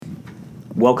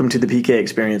Welcome to the PK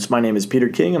Experience. My name is Peter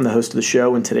King. I'm the host of the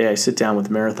show, and today I sit down with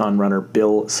marathon runner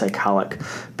Bill Sycalik.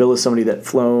 Bill is somebody that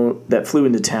flew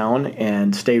into town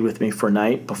and stayed with me for a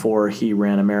night before he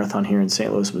ran a marathon here in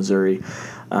St. Louis, Missouri.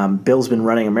 Bill's been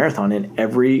running a marathon in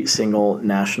every single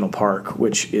national park,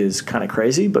 which is kind of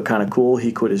crazy, but kind of cool.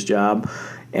 He quit his job,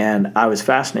 and I was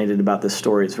fascinated about this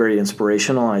story. It's very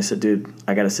inspirational, and I said, dude,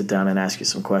 I got to sit down and ask you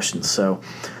some questions. So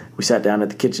we sat down at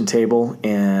the kitchen table,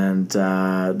 and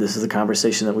this is the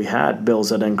conversation that we had.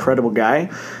 Bill's an incredible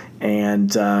guy,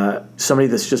 and somebody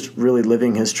that's just really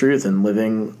living his truth and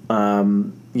living,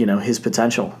 his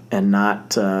potential, and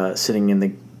not sitting in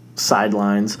the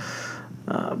sidelines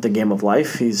of the game of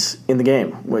life. He's in the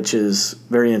game, which is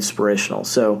very inspirational.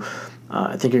 So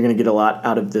I think you're going to get a lot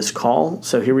out of this call.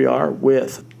 So here we are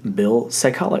with Bill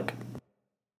Sycalik.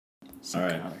 All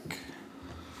right.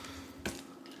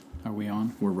 Are we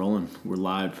on? We're rolling. We're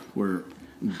live. We're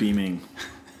beaming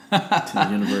to the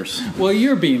universe. Well,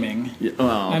 you're beaming.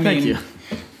 Yeah, thank you.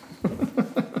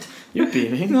 You're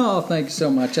beaming. No, thank you so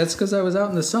much. That's because I was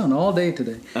out in the sun all day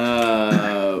today.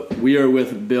 We are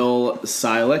with Bill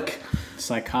Sycalik.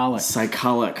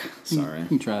 Sycalik. Sorry. You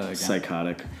can try that again.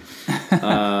 Psychotic.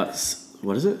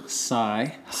 What is it? Psy.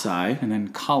 And then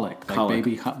colic.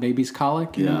 Like baby's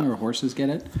colic, or horses get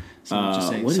it. So you just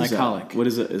say Sycalik. What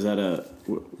is it? Is that a...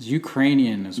 It's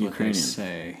Ukrainian is what they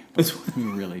say.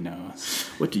 Who really knows?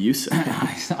 What do you say?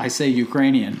 I say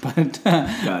Ukrainian, but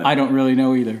I don't really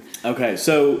know either. Okay,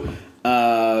 so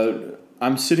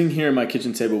I'm sitting here at my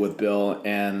kitchen table with Bill,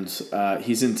 and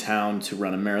he's in town to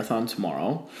run a marathon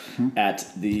tomorrow at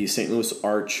the St. Louis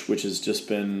Arch, which has just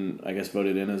been, I guess,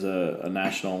 voted in as a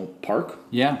national park.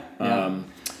 Yeah.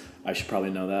 I should probably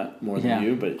know that more than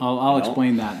you, but I'll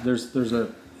explain that. There's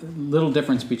a little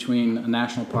difference between a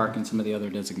national park and some of the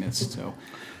other designates. So,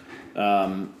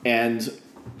 and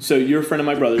so you're a friend of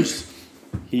my brother's.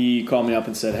 He called me up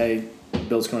and said, "Hey,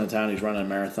 Bill's coming to town. He's running a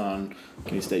marathon.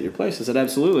 Can you stay at your place?" I said,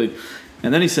 "Absolutely."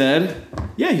 And then he said,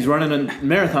 "Yeah, he's running a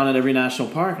marathon at every national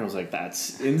park." And I was like,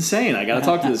 "That's insane. I got to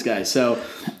talk to this guy." So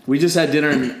we just had dinner,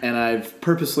 and I've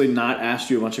purposely not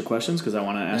asked you a bunch of questions because I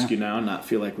want to ask you now and not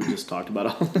feel like we just talked about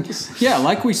all this. Yeah,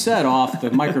 like we said off the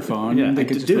microphone. I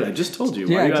just told you.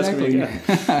 Why are you asking me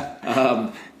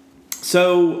again?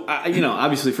 So,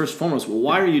 obviously, first and foremost,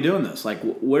 why are you doing this? Like,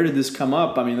 where did this come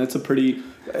up? I mean, that's a pretty...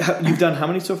 You've done how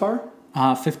many so far?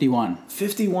 51.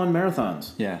 51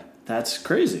 marathons. Yeah. That's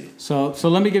crazy. So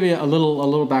let me give you a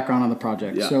little background on the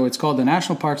project. Yeah. So it's called the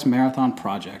National Parks Marathon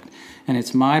Project, and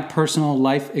it's my personal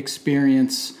life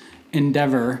experience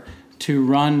endeavor to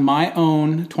run my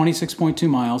own 26.2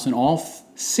 miles in all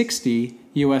 60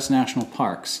 U.S. national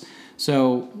parks.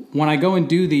 So when I go and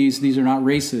do these are not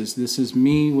races. This is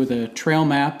me with a trail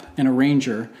map and a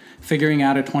ranger figuring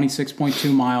out a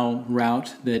 26.2 mile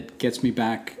route that gets me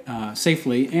back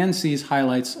safely and sees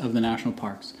highlights of the national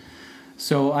parks.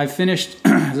 So I finished,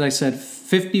 as I said,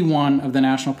 51 of the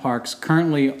national parks,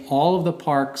 currently all of the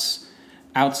parks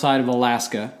outside of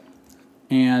Alaska,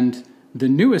 and the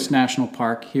newest national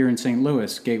park here in St.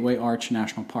 Louis, Gateway Arch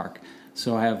National Park.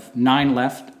 So I have 9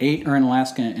 left, 8 are in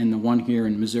Alaska, and the 1 here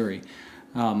in Missouri.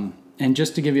 And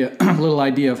just to give you a little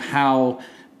idea of how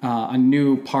a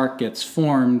new park gets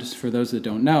formed, for those that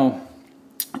don't know,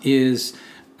 is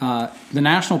the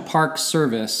National Park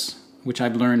Service, which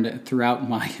I've learned throughout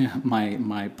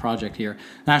my project here.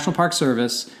 National Park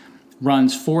Service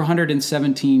runs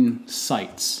 417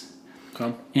 sites.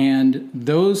 Okay. And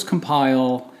those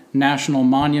compile national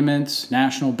monuments,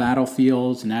 national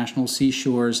battlefields, national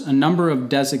seashores, a number of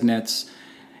designates,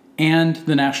 and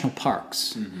the national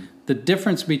parks. Mm-hmm. The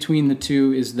difference between the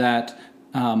two is that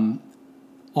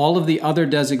all of the other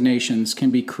designations can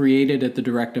be created at the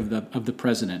directive of the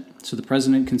president. So the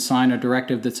president can sign a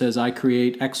directive that says, I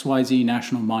create XYZ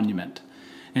National Monument.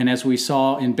 And as we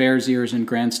saw in Bears Ears and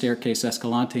Grand Staircase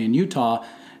Escalante in Utah,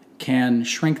 can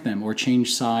shrink them or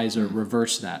change size or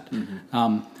reverse that.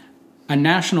 Mm-hmm. A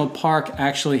national park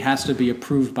actually has to be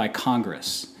approved by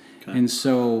Congress. Okay. And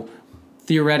so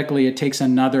theoretically, it takes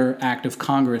another act of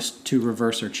Congress to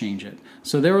reverse or change it.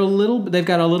 So they've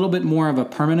got a little bit more of a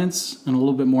permanence and a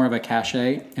little bit more of a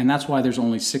cachet, and that's why there's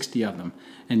only 60 of them,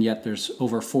 and yet there's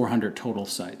over 400 total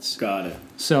sites. Got it.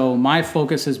 So my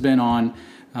focus has been on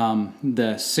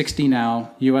the 60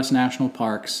 now U.S. national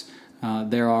parks.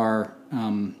 There are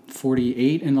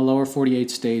 48 in the lower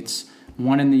 48 states,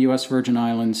 1 in the U.S. Virgin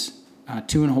Islands,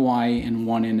 2 in Hawaii, and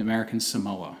 1 in American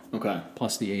Samoa. Okay.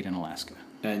 Plus the 8 in Alaska.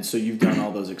 And so you've done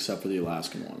all those except for the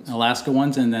Alaskan ones. Alaska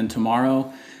ones, and then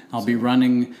tomorrow I'll be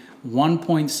running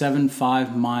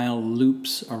 1.75 mile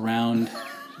loops around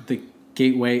the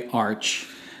Gateway Arch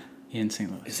in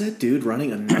St. Louis. Is that dude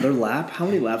running another lap? How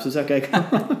many laps does that guy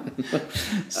come?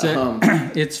 So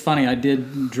it's funny. I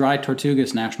did Dry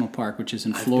Tortugas National Park, which is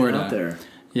in Florida. I've been out there.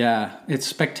 Yeah, it's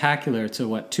spectacular. It's a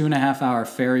 2.5 hour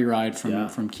ferry ride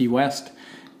from Key West,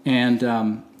 and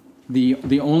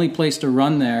the only place to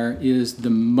run there is the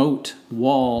moat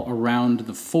wall around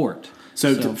the fort.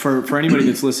 So for anybody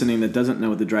that's listening that doesn't know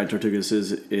what the Dry Tortugas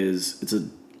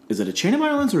is it a chain of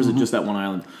islands, or is it just that one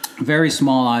island? Very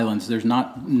small islands. There's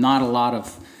not a lot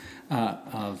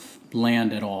of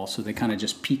land at all, so they kind of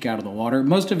just peek out of the water.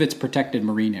 Most of it's protected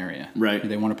marine area. Right.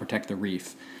 They want to protect the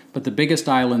reef. But the biggest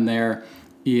island there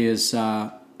is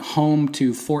home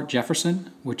to Fort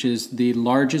Jefferson, which is the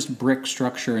largest brick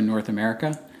structure in North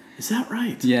America. Is that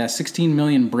right? Yeah, 16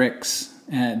 million bricks.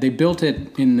 They built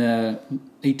it in the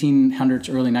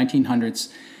 1800s, early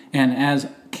 1900s, and as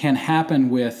can happen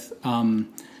with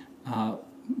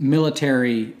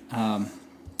military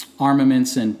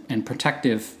armaments and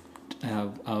protective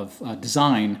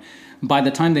design, by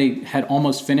the time they had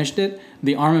almost finished it,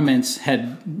 the armaments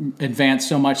had advanced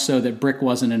so much so that brick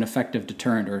wasn't an effective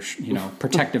deterrent or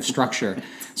protective structure.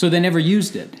 So they never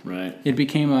used it. Right. It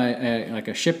became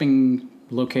a shipping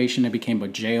location. It became a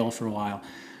jail for a while.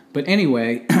 But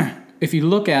anyway, if you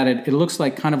look at it, it looks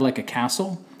kind of like a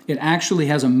castle. It actually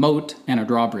has a moat and a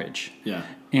drawbridge. Yeah.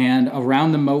 And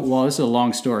around the moat wall, this is a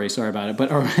long story, sorry about it,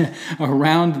 but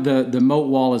around the moat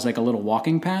wall is like a little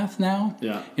walking path now.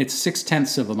 Yeah. It's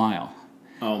 0.6 of a mile.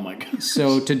 Oh my God.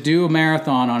 So to do a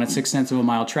marathon on a 0.6 of a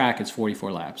mile track, it's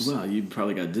 44 laps. Well, you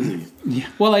probably got dizzy. Yeah.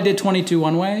 Well, I did 22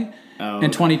 one way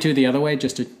and 22 the other way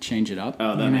just to change it up.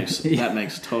 Oh, that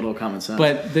makes total common sense.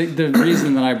 But the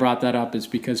reason that I brought that up is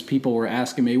because people were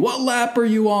asking me, "What lap are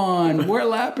you on? What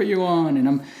lap are you on?"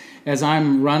 And as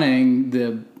I'm running,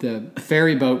 the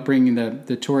ferry boat bringing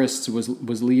the tourists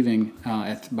was leaving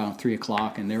at about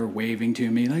 3:00, and they were waving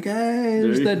to me like, "Hey,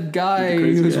 there's that guy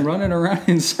who's running around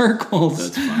in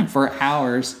circles for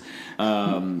hours."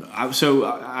 I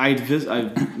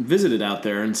visited out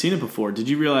there and seen it before. Did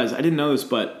you realize, I didn't know this,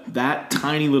 but that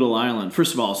tiny little island,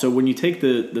 first of all, so when you take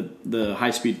the high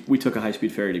speed, we took a high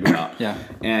speed ferry to go out. Yeah.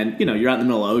 And you're out in the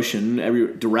middle of the ocean,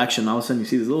 every direction, all of a sudden you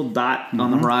see this little dot on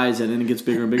the horizon, and it gets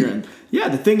bigger and bigger. And yeah,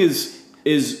 the thing is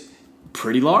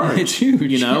pretty large. It's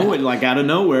huge. Like out of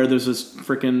nowhere, there's this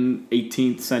freaking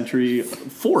 18th century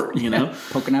fort,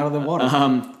 poking out of the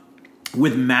water.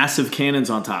 With massive cannons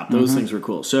on top. Those things were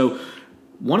cool. So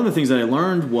one of the things that I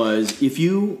learned was if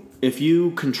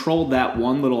you controlled that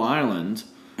one little island,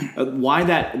 why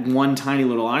that one tiny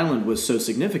little island was so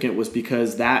significant was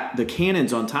because the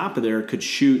cannons on top of there could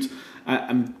shoot.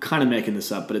 I'm kind of making this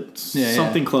up, but it's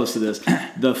something close to this.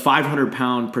 The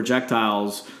 500-pound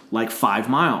projectiles, like 5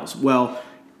 miles. Well,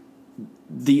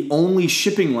 the only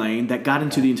shipping lane that got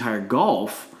into the entire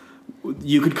Gulf,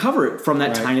 you could cover it from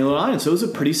that tiny little island. So it was a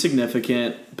pretty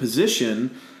significant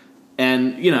position.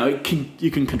 And,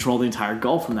 you can control the entire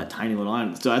Gulf from that tiny little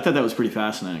island. So I thought that was pretty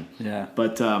fascinating. Yeah.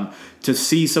 But to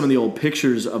see some of the old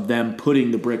pictures of them putting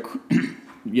the brick,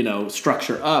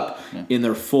 structure up in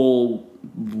their full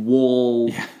wool.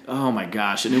 Yeah. Oh, my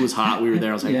gosh. And it was hot. We were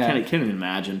there. I was like, I can't even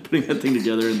imagine putting that thing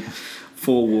together in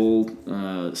full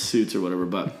wool suits or whatever.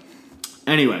 But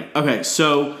anyway, okay,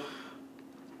 so...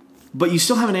 But you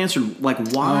still haven't answered,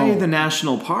 why the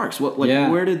national parks?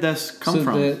 Where did this come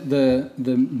from?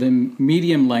 The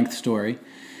medium length story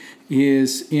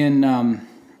is in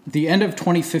the end of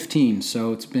 2015.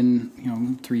 So it's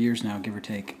been 3 years now, give or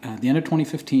take. The end of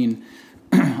 2015,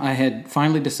 I had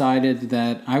finally decided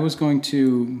that I was going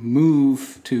to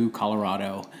move to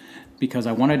Colorado because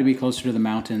I wanted to be closer to the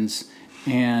mountains.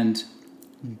 And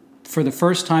for the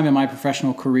first time in my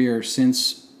professional career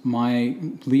since my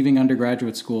leaving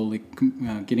undergraduate school,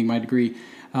 getting my degree,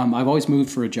 I've always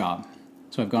moved for a job.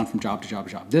 So I've gone from job to job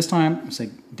to job. This time, I was like,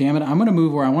 damn it, I'm going to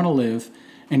move where I want to live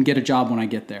and get a job when I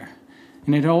get there.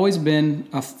 And it had always been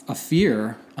a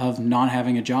fear of not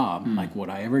having a job. Like, would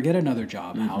I ever get another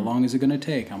job? How long is it going to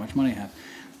take? How much money I have?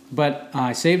 But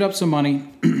I saved up some money,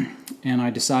 and I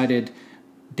decided,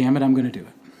 damn it, I'm going to do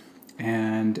it.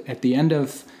 And at the end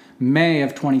of May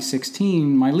of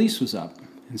 2016, my lease was up.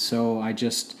 And so I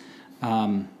just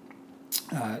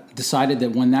decided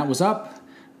that when that was up,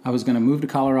 I was going to move to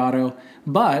Colorado.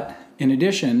 But in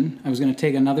addition, I was going to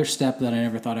take another step that I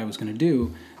never thought I was going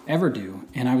to ever do,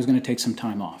 and I was going to take some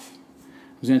time off.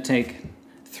 I was going to take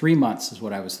 3 months is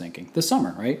what I was thinking. The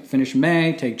summer, right? Finish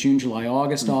May, take June, July,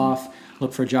 August off,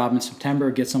 look for a job in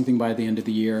September, get something by the end of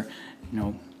the year.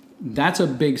 That's a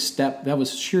big step. That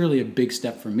was surely a big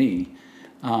step for me.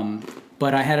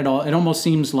 But I had it all. It almost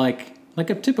seems like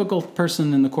a typical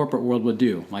person in the corporate world would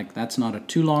do. Like, that's not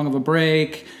too long of a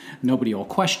break. Nobody will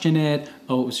question it.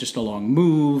 Oh, it was just a long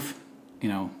move.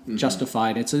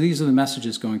 Justified it. So these are the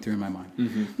messages going through in my mind.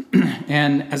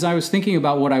 And as I was thinking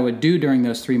about what I would do during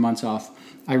those 3 months off,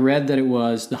 I read that it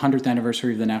was the 100th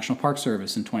anniversary of the National Park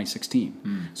Service in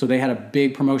 2016. So they had a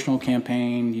big promotional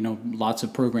campaign, lots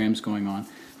of programs going on.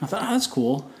 I thought, that's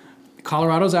cool.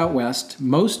 Colorado's out west.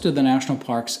 Most of the national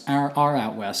parks are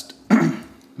out west.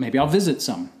 Maybe I'll visit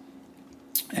some.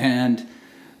 And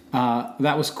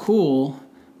that was cool,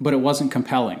 but it wasn't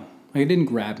compelling. It didn't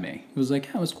grab me. It was like,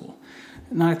 yeah, it was cool.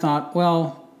 And I thought,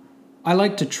 well, I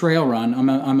like to trail run.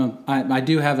 I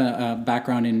do have a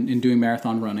background in doing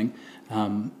marathon running.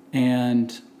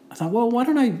 And I thought, well, why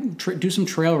don't I do some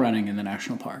trail running in the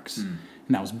national parks? And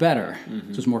that was better.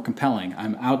 It was more compelling.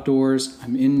 I'm outdoors.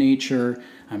 I'm in nature.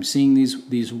 I'm seeing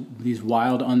these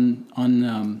wild,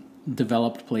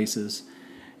 undeveloped places,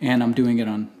 and I'm doing it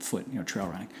on foot. Trail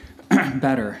running.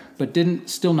 Better, but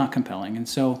still not compelling. And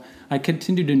so I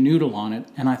continued to noodle on it,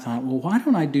 and I thought, well, why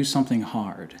don't I do something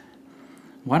hard?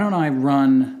 Why don't I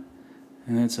run,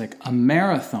 and it's like a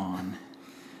marathon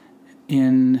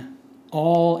in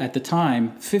all, at the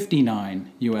time, 59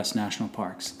 U.S. national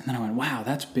parks. And then I went, wow,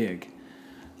 that's big.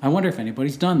 I wonder if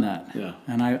anybody's done that. Yeah.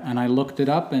 And I looked it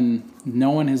up, and no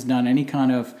one has done any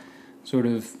kind of sort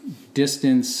of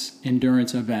distance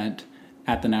endurance event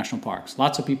at the national parks.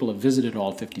 Lots of people have visited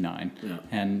all 59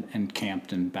 and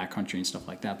camped and backcountry and stuff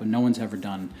like that, but no one's ever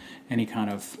done any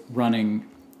kind of running,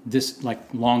 like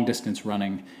long distance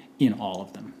running in all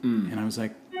of them. And I was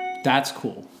like, that's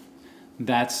cool.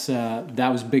 That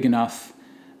was big enough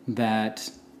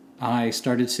that I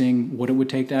started seeing what it would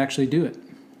take to actually do it.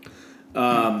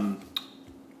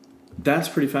 That's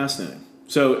pretty fascinating.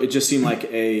 So it just seemed like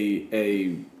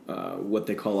a what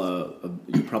they call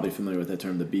you're probably familiar with that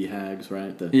term, the BHAGs,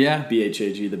 right? The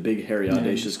BHAG, the big, hairy,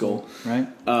 audacious goal. Right.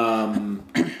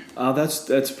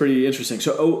 That's pretty interesting.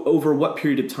 So over what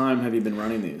period of time have you been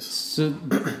running these? So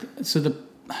the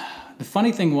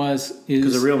funny thing is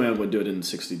because a real man would do it in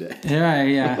 60 days.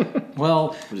 Yeah.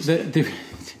 Well,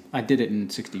 I did it in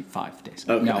 65 days.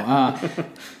 Okay. No,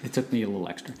 it took me a little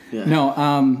extra. Yeah. No,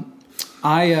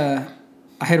 I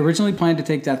had originally planned to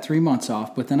take that 3 months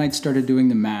off, but then I'd started doing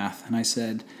the math, and I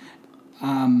said,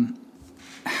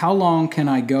 how long can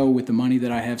I go with the money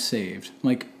that I have saved?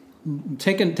 Like,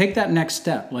 take that next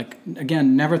step. Like,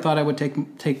 again, never thought I would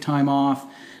take time off,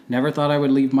 never thought I would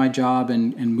leave my job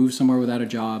and move somewhere without a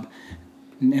job.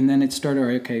 And then it started,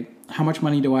 okay, how much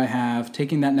money do I have?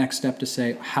 Taking that next step to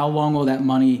say, how long will that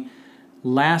money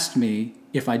last me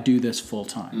if I do this full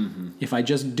time? If I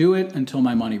just do it until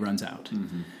my money runs out.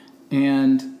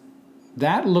 And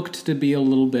that looked to be a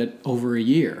little bit over a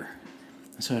year.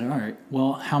 I said, all right,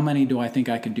 well, how many do I think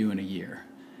I could do in a year?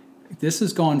 This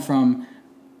has gone from,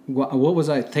 what was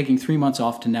I taking 3 months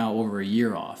off to now over a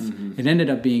year off. It ended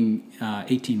up being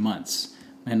 18 months.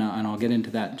 And I'll get into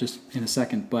that just in a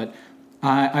second. But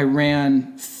I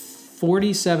ran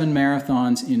 47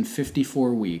 marathons in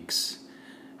 54 weeks,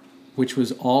 which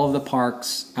was all of the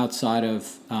parks outside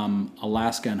of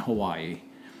Alaska and Hawaii.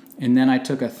 And then I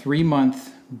took a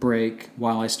 3-month break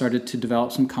while I started to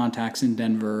develop some contacts in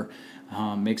Denver,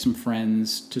 make some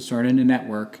friends, to start in a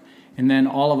network. And then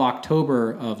all of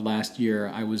October of last year,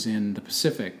 I was in the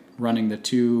Pacific running the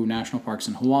 2 national parks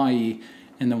in Hawaii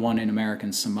and the one in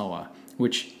American Samoa,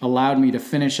 which allowed me to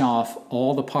finish off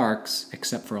all the parks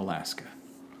except for Alaska.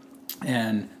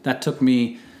 And that took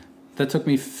me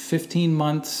 15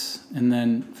 months, and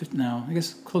then I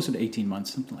guess closer to 18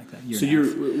 months, something like that. So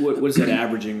what is that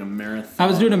averaging a marathon? I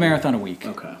was doing a marathon a week.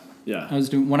 Okay, yeah.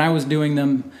 When I was doing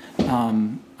them,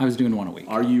 I was doing one a week.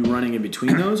 Are you running in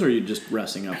between those, or are you just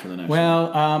resting up for the next one?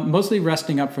 Well, mostly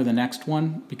resting up for the next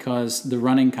one because the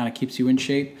running kind of keeps you in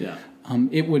shape. Yeah.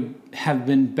 It would have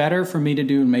been better for me to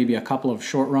do maybe a couple of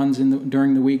short runs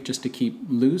during the week just to keep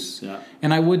loose. Yeah.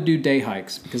 And I would do day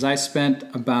hikes because I spent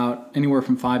about anywhere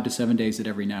from 5 to 7 days at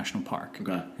every national park.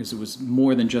 Okay. Because it was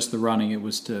more than just the running; it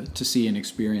was to see and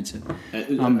experience it.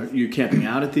 Are you camping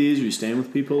out at these? Are you staying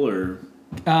with people, or?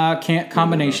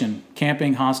 Combination.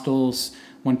 Camping, hostels.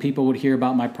 When people would hear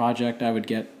about my project, I would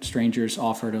get strangers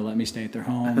offer to let me stay at their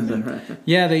home. And,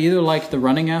 yeah, they either like the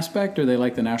running aspect or they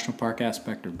like the national park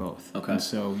aspect or both. Okay. And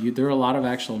so there are a lot of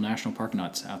actual national park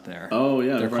nuts out there. Oh,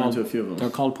 yeah. I've run into a few of them. They're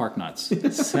called park nuts.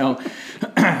 So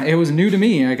it was new to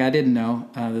me. Like, I didn't know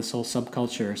this whole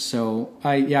subculture. So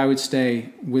I would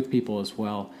stay with people as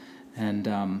well.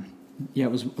 And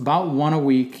it was about one a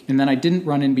week, and then I didn't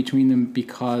run in between them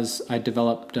because I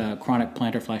developed chronic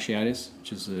plantar fasciitis,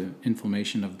 which is an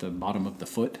inflammation of the bottom of the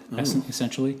foot,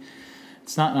 essentially.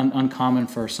 It's not uncommon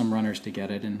for some runners to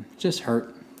get it, and it just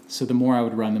hurt. So the more I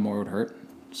would run, the more it would hurt.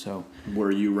 So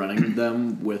were you running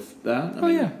them with that?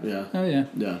 Yeah.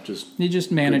 You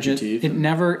just manage it. Teeth it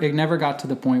never got to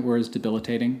the point where it's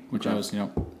debilitating, which I was,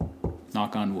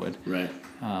 knock on wood. Right.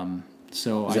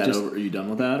 So Is that over? Are you done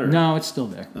with that? Or? No, it's still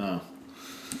there. Oh.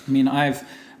 I mean,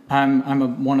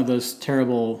 I'm one of those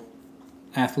terrible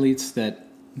athletes that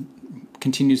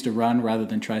continues to run rather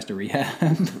than tries to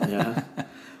rehab. Yeah.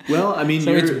 Well, I mean,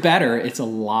 so it's better. It's a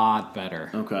lot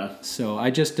better. Okay. So I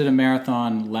just did a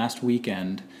marathon last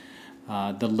weekend,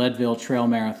 the Leadville Trail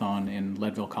Marathon in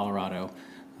Leadville, Colorado,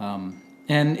 and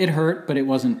it hurt, but it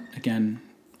wasn't, again,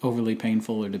 overly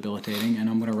painful or debilitating. And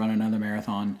I'm going to run another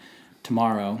marathon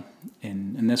tomorrow,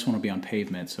 and this one will be on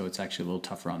pavement, so it's actually a little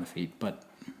tougher on the feet, but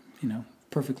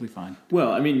perfectly fine.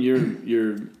 Well, I mean,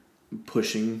 you're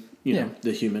pushing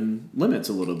the human limits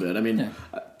a little bit. I mean,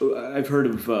 I've heard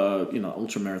of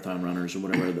ultra marathon runners or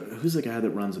whatever. Who's the guy that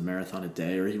runs a marathon a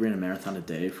day, or he ran a marathon a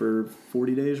day for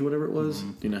 40 days or whatever it was?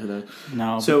 Mm-hmm. Do you know who that?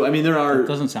 No. So I mean, there are. It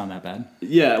doesn't sound that bad.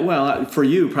 Yeah. Well, for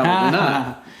you, probably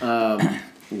not.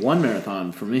 One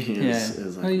marathon for me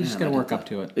is like, well, you just got to work up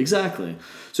to it. Exactly.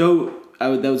 So that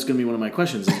was going to be one of my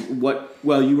questions.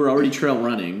 Well, you were already trail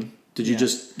running. Did you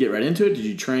just get right into it? Did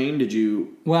you train?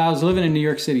 Well, I was living in New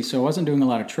York City, so I wasn't doing a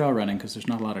lot of trail running because there's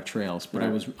not a lot of trails. But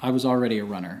right. I was already a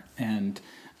runner, and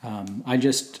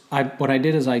what I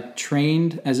did is I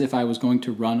trained as if I was going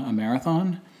to run a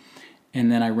marathon,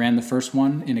 and then I ran the first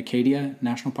one in Acadia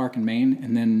National Park in Maine,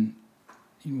 and then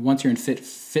once you're in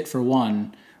fit for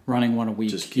one, running one a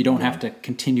week, you don't have to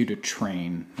continue to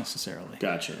train necessarily.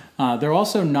 Gotcha. They're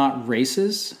also not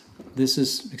races. This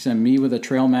is me with a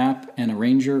trail map and a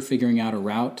ranger figuring out a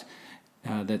route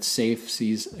that's safe,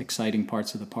 sees exciting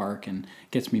parts of the park, and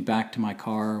gets me back to my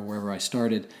car wherever I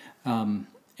started.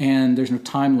 And there's no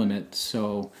time limit,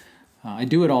 so I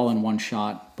do it all in one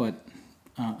shot, but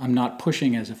I'm not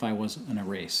pushing as if I was in a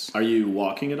race. Are you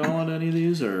walking at all on any of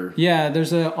these? Or? Yeah,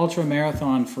 there's an ultra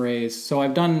marathon phrase. So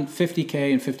I've done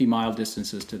 50K and 50-mile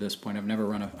distances to this point. I've never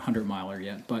run a 100-miler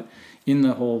yet, but in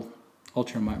the whole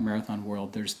ultra marathon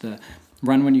world, there's the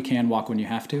run when you can, walk when you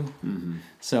have to. Mm-hmm.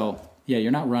 So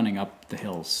you're not running up the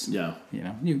hills. Yeah,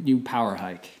 you power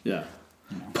hike. Yeah,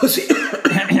 pussy.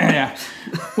 Yeah.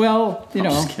 Well, I'm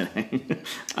just kidding.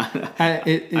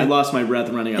 I lost my breath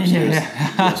running upstairs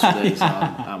yesterday, so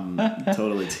I'm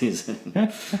totally teasing.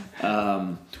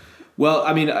 Well,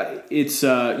 I mean, it's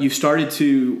you've started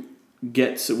to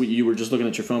get. So you were just looking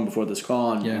at your phone before this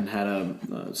call and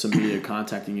had some media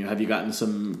contacting you. Have you gotten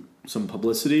some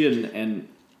publicity and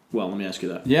well, let me ask you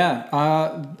that.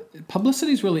 Yeah,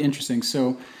 publicity is really interesting.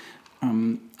 So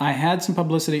I had some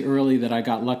publicity early that I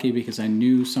got lucky because I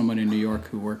knew someone in New York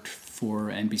who worked for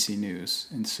NBC News,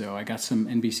 and so I got some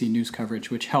NBC News coverage,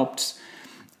 which helped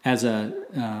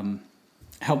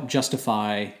help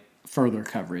justify further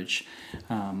coverage.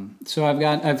 So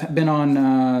I've been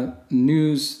on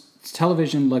news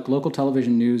television, like local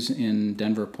television news in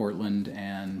Denver, Portland,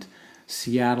 and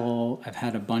Seattle. I've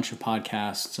had a bunch of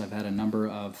podcasts. I've had a number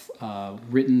of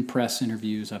written press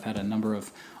interviews. I've had a number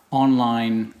of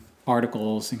online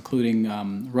articles,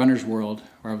 including Runner's World,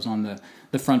 where I was on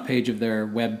the front page of their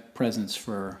web presence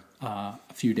for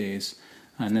a few days,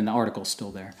 and then the article's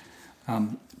still there.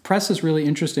 Press is really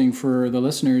interesting for the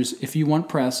listeners. If you want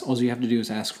press, all you have to do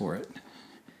is ask for it.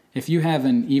 If you have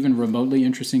an even remotely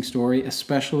interesting story,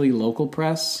 especially local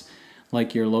press,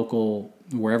 like your local,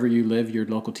 wherever you live, your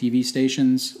local TV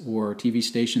stations or TV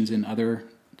stations in other,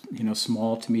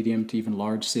 small to medium to even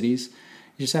large cities,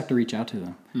 you just have to reach out to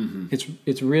them. Mm-hmm.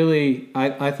 It's really,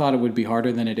 I thought it would be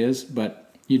harder than it is,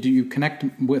 but you connect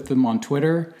with them on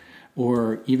Twitter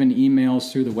or even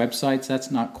emails through the websites. That's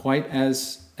not quite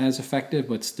as effective,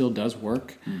 but still does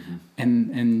work. Mm-hmm.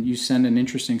 And you send an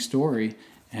interesting story,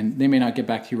 and they may not get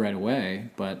back to you right away,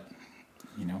 but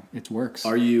it works.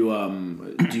 Are you?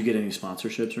 Do you get any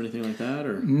sponsorships or anything like that?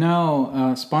 Or no,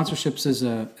 sponsorships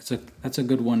that's a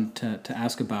good one to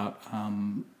ask about.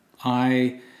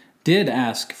 I did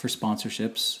ask for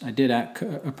sponsorships. I did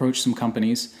approach some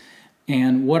companies,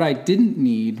 and what I didn't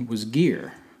need was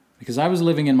gear because I was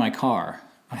living in my car.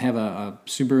 I have a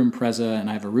Subaru Impreza and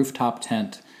I have a rooftop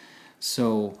tent,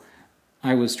 so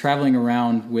I was traveling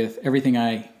around with everything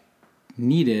I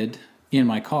needed in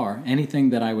my car.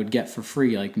 Anything that I would get for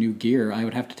free, like new gear, I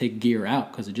would have to take gear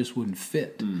out because it just wouldn't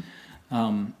fit.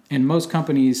 And most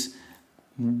companies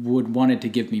would wanted to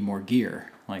give me more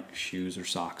gear, like shoes or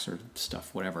socks or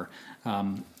stuff, whatever.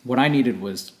 What I needed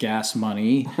was gas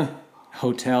money,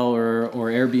 hotel or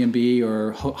Airbnb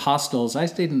or hostels. I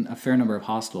stayed in a fair number of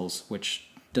hostels, which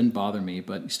didn't bother me,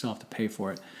 but you still have to pay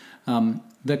for it.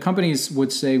 The companies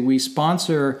would say, we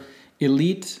sponsor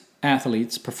elite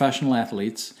athletes, professional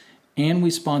athletes, and we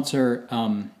sponsor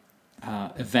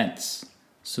events.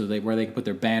 So where they can put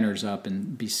their banners up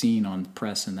and be seen on the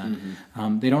press and that.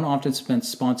 Mm-hmm. They don't often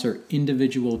sponsor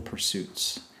individual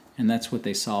pursuits, and that's what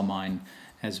they saw mine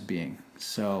as being.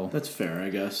 So that's fair, I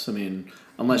guess. I mean,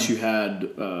 unless you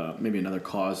had maybe another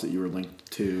cause that you were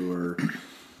linked to, or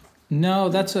no,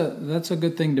 that's a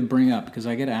good thing to bring up because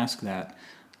I get asked that.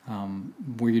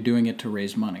 Were you doing it to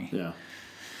raise money? Yeah.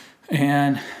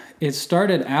 And it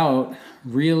started out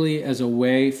really as a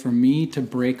way for me to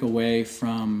break away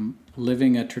from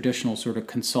living a traditional sort of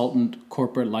consultant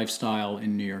corporate lifestyle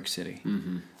in New York City.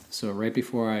 Mm-hmm. So right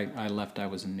before I left, I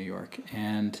was in New York.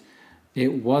 And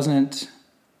it wasn't,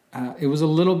 it was a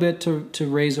little bit to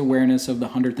raise awareness of the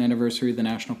 100th anniversary of the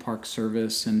National Park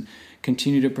Service and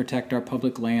continue to protect our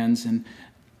public lands and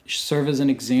serve as an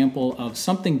example of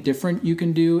something different you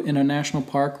can do in a national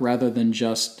park rather than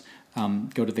just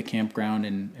go to the campground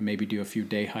and maybe do a few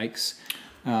day hikes.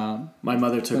 My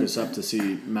mother took us up to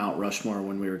see Mount Rushmore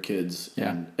when we were kids,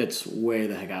 and it's way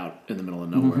the heck out in the middle of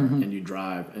nowhere, and you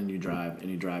drive, and you drive, and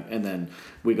you drive, and then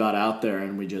we got out there,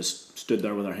 and we just stood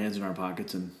there with our hands in our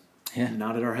pockets and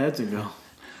nodded our heads and go,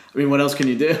 I mean, what else can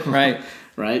you do? Right.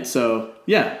 Right? So,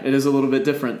 yeah, it is a little bit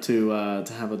different to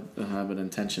have an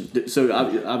intention. So,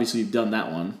 obviously, you've done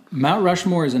that one. Mount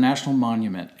Rushmore is a national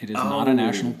monument. It is not a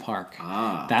national park.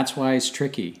 That's why it's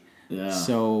tricky. Yeah.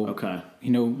 So,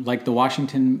 like the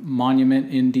Washington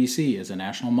Monument in D.C. is a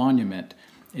national monument.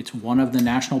 It's one of the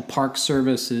National Park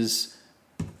Service's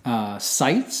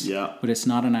sites, but it's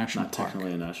not a national park. Not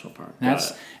technically a national park.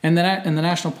 And the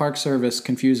National Park Service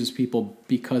confuses people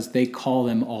because they call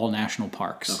them all national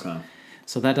parks. Okay.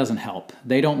 So that doesn't help.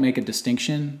 They don't make a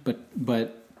distinction,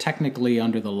 but technically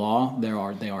under the law, they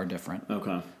are different.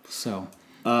 Okay. So,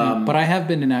 but I have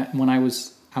been in that when I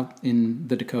was out in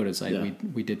the Dakotas.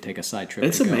 We did take a side trip.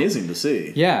 It's amazing to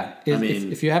see. Yeah.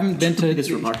 If you haven't been to... It's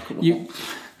remarkable.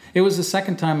 It was the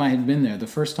second time I had been there. The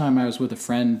first time I was with a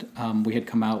friend. We had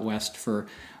come out west for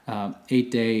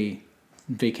 8-day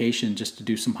vacation just to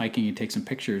do some hiking and take some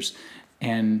pictures.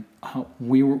 And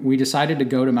we decided to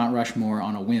go to Mount Rushmore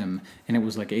on a whim, and it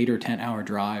was like 8 or 10 hour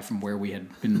drive from where we had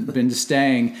been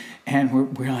staying.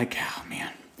 And we're like, oh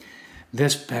man,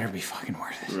 this better be fucking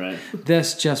worth it. Right.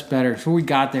 This just better. So we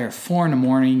got there 4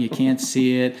 a.m. You can't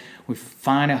see it. We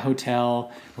find a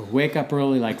hotel. We wake up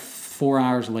early, like 4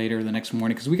 hours later the next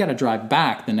morning, because we got to drive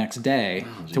back the next day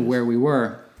to where we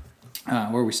were,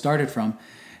 where we started from.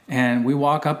 And we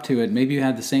walk up to it. Maybe you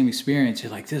had the same experience.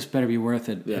 You're like, this better be worth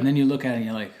it. Yeah. And then you look at it and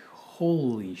you're like,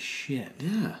 holy shit.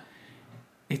 Yeah.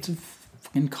 It's a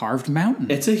fucking carved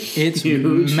mountain. It's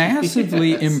huge,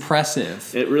 massively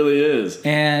impressive. It really is.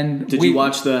 And did you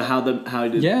watch how they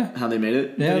made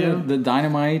it? Yeah, the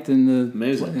dynamite and the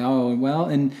amazing. Oh well,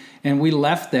 and we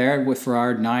left there for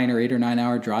our 8 or 9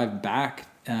 hour drive back.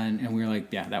 And we were like,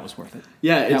 yeah, that was worth it.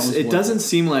 Yeah, it doesn't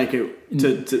seem like it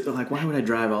to like, why would I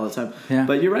drive all the time? Yeah.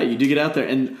 But you're right, you do get out there,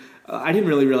 and I didn't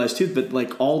really realize too, but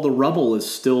like all the rubble is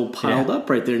still piled up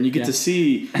right there, and you get to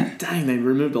see, dang, they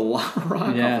removed a lot of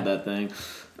rock off of that thing.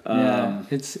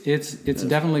 It's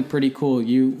definitely pretty cool.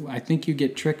 I think you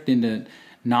get tricked into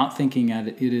not thinking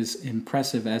it is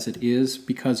impressive as it is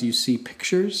because you see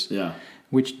pictures,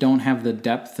 which don't have the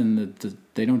depth and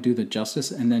they don't do the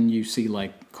justice, and then you see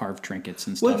like carved trinkets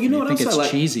and stuff. Well, you know what think else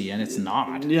it's cheesy, and it's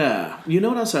not. Yeah, you know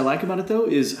what else I like about it though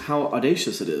is how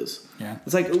audacious it is. Yeah,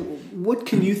 it's like, what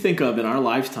can you think of in our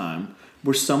lifetime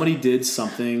where somebody did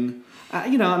something?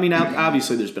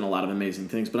 Obviously there's been a lot of amazing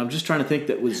things, but I'm just trying to think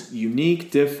that was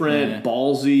unique, different,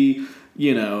 ballsy.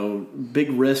 Big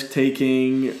risk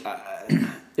taking.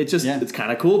 It's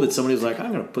kind of cool that somebody's like,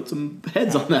 I'm going to put some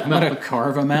heads on that mountain. I'm going to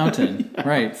carve a mountain.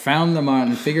 Right. Found the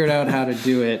mountain, figured out how to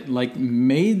do it, like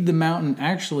made the mountain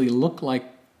actually look like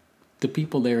the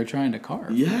people they were trying to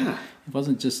carve. Yeah. It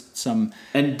wasn't just some...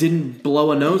 And didn't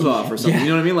blow a nose off or something. Yeah. You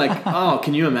know what I mean? Like,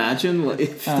 can you imagine?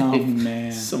 If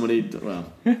man. Somebody,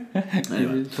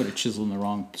 anyway. Put a chisel in the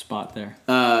wrong spot there.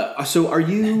 So are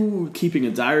you keeping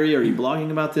a diary? Are you blogging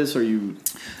about this? Are you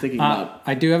thinking about...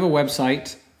 I do have a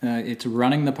website. It's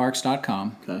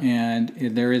runningtheparks.com, and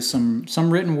there is some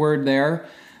written word there.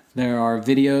 There are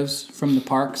videos from the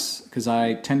parks because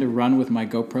I tend to run with my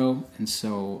GoPro, and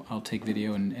so I'll take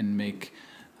video and make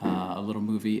a little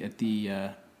movie at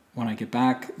when I get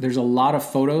back. There's a lot of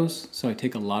photos, so I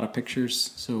take a lot of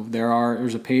pictures. So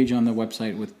there's a page on the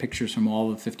website with pictures from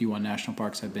all the 51 national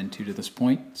parks I've been to this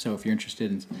point. So if you're interested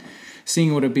in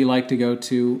seeing what it'd be like to go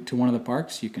to one of the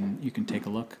parks, you can take a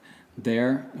look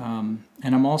there.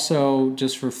 And I'm also,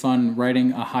 just for fun,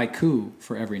 writing a haiku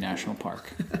for every national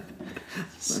park.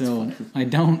 So I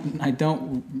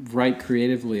don't write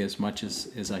creatively as much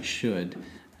as I should.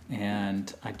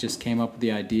 And I just came up with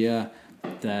the idea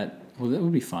that, well, that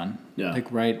would be fun. Yeah.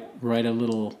 Like write a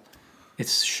little,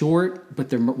 it's short, but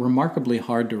they're remarkably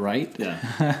hard to write.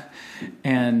 Yeah.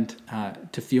 And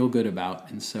to feel good about.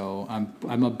 And so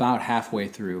I'm about halfway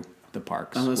through the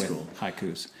parks with cool.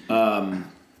 haikus.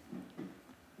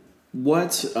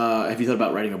 What have you thought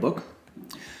about writing a book?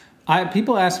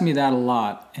 People ask me that a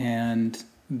lot, and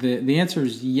the answer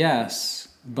is yes,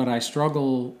 but I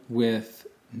struggle with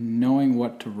knowing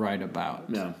what to write about.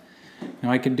 Yeah.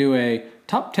 I could do a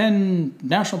top 10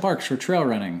 national parks for trail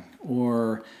running,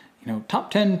 or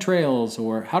top 10 trails,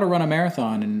 or how to run a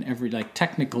marathon, and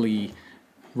technically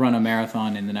run a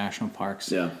marathon in the national parks.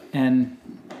 Yeah. And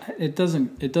it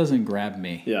doesn't grab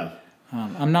me. Yeah.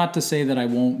 I'm not to say that I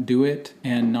won't do it,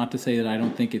 and not to say that I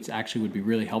don't think it's actually would be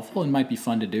really helpful. It might be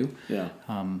fun to do. Yeah.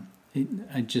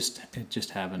 It just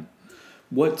haven't.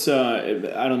 What,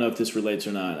 I don't know if this relates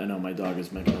or not. I know my dog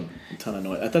is making a ton of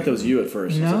noise. I thought that was you at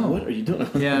first. No. I was like, what are you doing?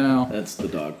 Yeah, no. That's the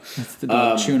dog. That's the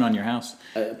dog chewing on your house.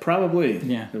 Probably.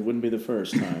 Yeah. It wouldn't be the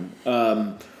first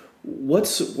time.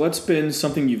 What's been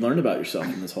something you've learned about yourself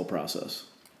in this whole process?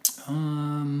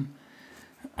 I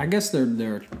guess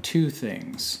there are two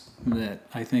things that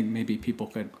I think maybe people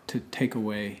could to take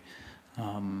away.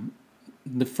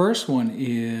 The first one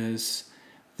is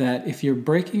that if you're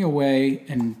breaking away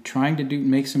and trying to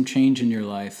make some change in your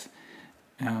life,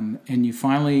 and you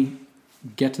finally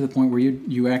get to the point where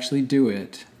you actually do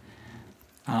it,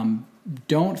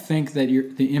 don't think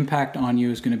that the impact on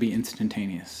you is going to be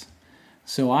instantaneous.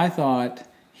 So I thought,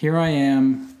 here I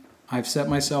am, I've set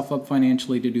myself up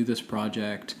financially to do this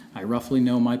project. I roughly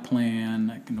know my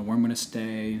plan. I know where I'm going to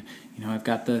stay. I've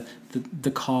got the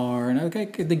car, and I've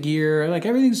got the gear. Like,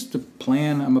 everything's the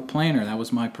plan. I'm a planner. That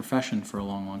was my profession for a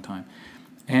long, long time.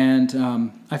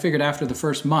 And I figured after the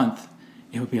first month,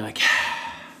 it would be like,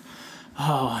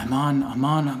 oh, I'm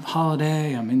on a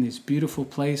holiday. I'm in these beautiful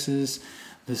places.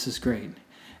 This is great.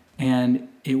 And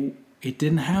it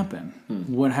didn't happen.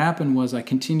 What happened was I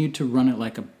continued to run it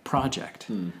like a project,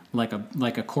 like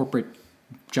a corporate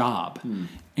job.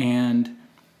 And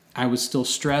I was still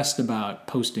stressed about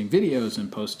posting videos and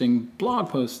posting blog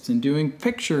posts and doing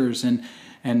pictures and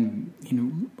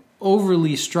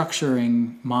overly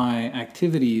structuring my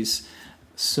activities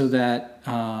so that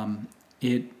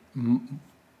it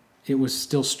was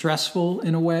still stressful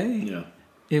in a way. Yeah.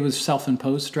 It was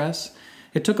self-imposed stress.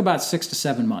 It took about 6 to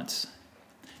 7 months.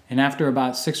 And after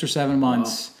about 6 or 7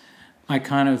 months, I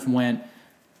kind of went,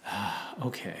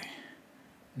 okay,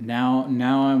 now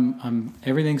I'm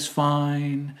everything's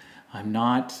fine. I'm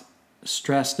not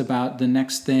stressed about the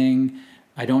next thing.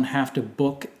 I don't have to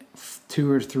book 2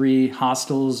 or 3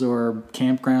 hostels or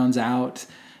campgrounds out.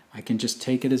 I can just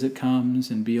take it as it comes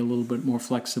and be a little bit more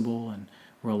flexible and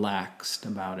relaxed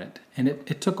about it. And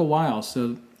it took a while.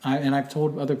 So I've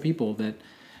told other people that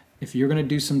if you're going to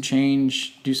do some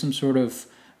change, do some sort of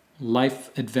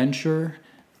life adventure,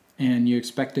 and you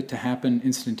expect it to happen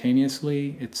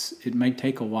instantaneously, it might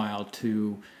take a while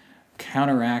to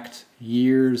counteract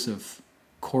years of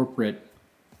corporate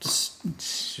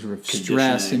sort of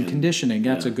stress and conditioning.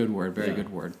 That's a good word, very good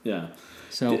word. Yeah.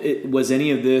 So, was any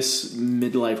of this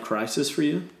midlife crisis for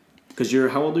you? Because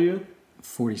how old are you?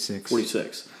 46.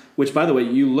 46. Which, by the way,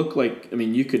 you look like,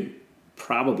 you could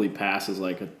probably pass as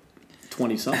like a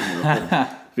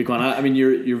 20-something.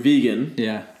 You're vegan.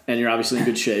 Yeah. And you're obviously in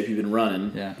good shape. You've been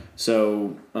running. Yeah.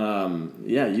 So,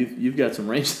 you've got some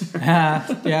range there.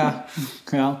 Yeah.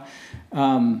 Well,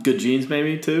 good genes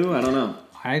maybe too? I don't know.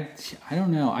 I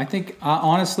don't know. I think,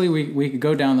 honestly, we could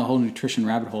go down the whole nutrition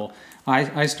rabbit hole.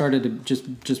 I started to,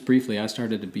 just briefly, I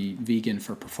started to be vegan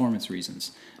for performance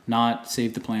reasons. Not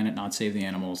save the planet, not save the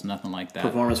animals, nothing like that.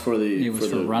 Performance for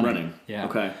running. Yeah.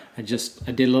 Okay. I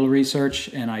did a little research,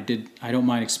 and I don't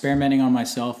mind experimenting on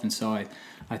myself, and so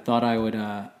I thought I would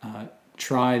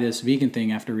try this vegan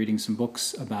thing after reading some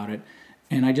books about it.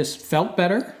 And I just felt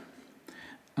better.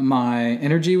 My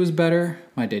energy was better.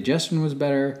 My digestion was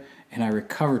better. And I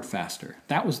recovered faster.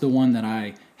 That was the one that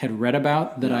I had read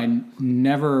about that I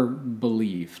never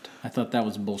believed. I thought that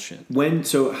was bullshit.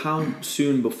 So how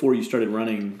soon before you started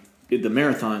running the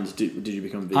marathons did you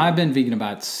become vegan? I've been vegan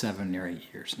about 7 or 8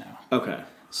 years now. Okay.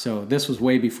 So this was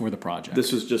way before the project.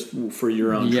 This was just for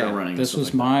your own trail running. This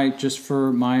was just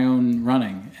for my own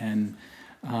running. And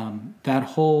that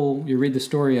whole, you read the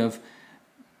story of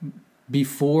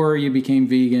before you became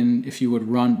vegan, if you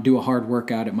would do a hard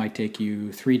workout, it might take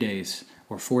you 3 days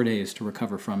or 4 days to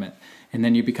recover from it. And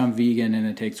then you become vegan and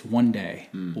it takes 1 day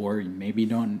or maybe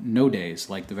no days.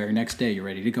 Like the very next day, you're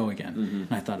ready to go again. Mm-hmm.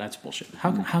 And I thought, that's bullshit.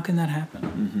 How can that happen?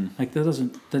 Mm-hmm. Like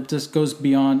that just goes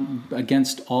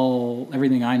against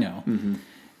everything I know. Mm-hmm.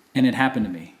 And it happened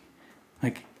to me.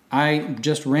 Like, I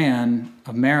just ran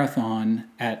a marathon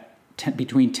at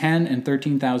between 10 and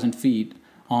 13,000 feet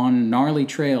on gnarly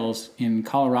trails in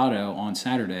Colorado on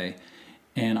Saturday.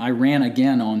 And I ran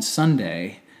again on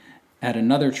Sunday at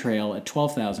another trail at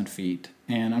 12,000 feet.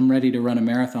 And I'm ready to run a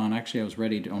marathon. Actually, I was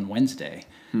ready on Wednesday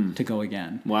to go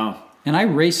again. Wow. And I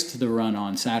raced the run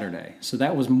on Saturday. So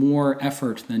that was more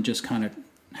effort than just kind of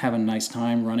having a nice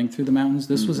time running through the mountains.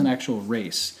 This was an actual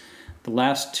race. The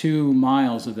last 2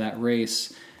 miles of that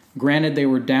race, granted they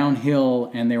were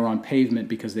downhill and they were on pavement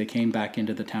because they came back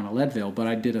into the town of Leadville, but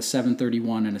I did a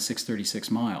 7:31 and a 6:36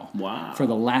 mile for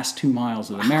the last 2 miles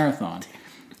of the marathon.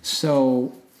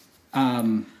 So,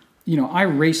 I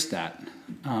raced that.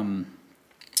 And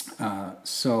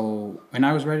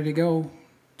I was ready to go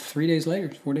 4 days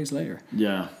later.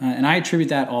 Yeah. And I attribute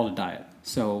that all to diet.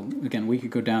 So again, we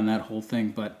could go down that whole thing,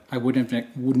 but I would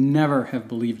never have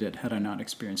believed it had I not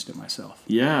experienced it myself.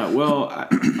 Yeah, well,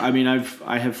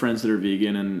 I have friends that are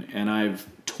vegan, and I've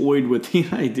toyed with the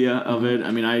idea of it. I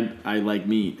mean, I like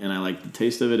meat, and I like the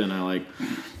taste of it, and I like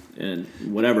and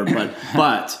whatever.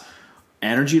 But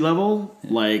energy level,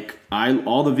 like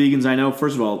all the vegans I know,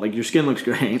 first of all, like your skin looks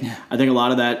great. Yeah. I think a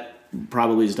lot of that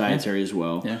probably is dietary as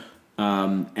well. Yeah.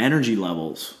 Energy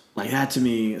levels. Like that to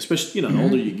me, especially, the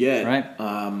older you get, right.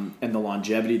 And the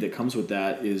longevity that comes with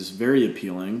that is very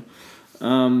appealing.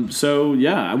 So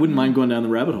yeah, I wouldn't mind going down the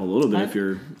rabbit hole a little bit if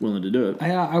you're willing to do it.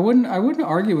 I wouldn't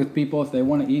argue with people if they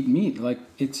want to eat meat. Like,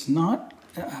 it's not,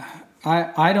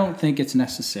 I don't think it's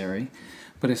necessary,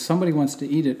 but if somebody wants to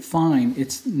eat it, fine.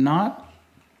 It's not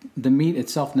the meat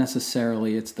itself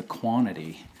necessarily, it's the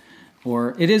quantity.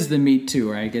 Or it is the meat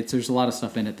too, right? There's a lot of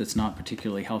stuff in it that's not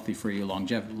particularly healthy for you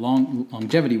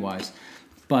longevity-wise.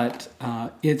 But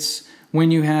it's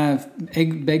when you have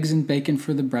eggs and bacon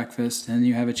for the breakfast, and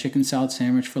you have a chicken salad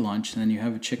sandwich for lunch, and then you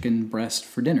have a chicken breast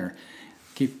for dinner.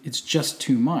 It's just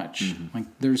too much. Mm-hmm. Like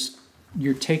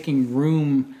you're taking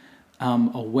room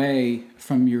away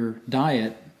from your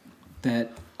diet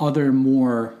that other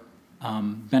more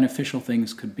beneficial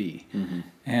things could be. Mm-hmm.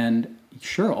 And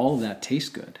sure, all of that tastes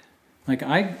good. Like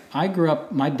I grew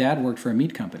up, my dad worked for a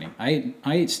meat company. I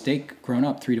ate steak growing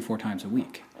up 3 to 4 times a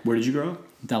week. Where did you grow up?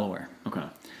 Delaware. Okay.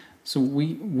 So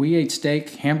we ate steak,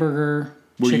 hamburger,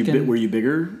 chicken. Were you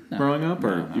bigger growing up,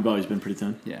 or no. You've always been pretty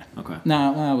thin? Yeah. Okay.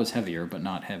 No, I was heavier, but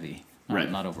not heavy.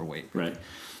 Not overweight. Right.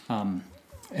 So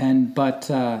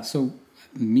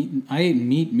meat. I ate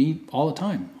meat all the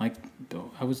time. Like,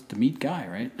 I was the meat guy,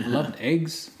 right? I loved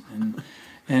eggs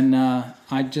and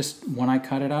I just, when I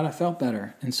cut it out, I felt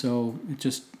better, and so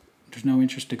there's no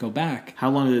interest to go back. How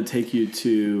long did it take you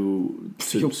to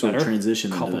sort of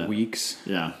transition? A couple into that? Weeks.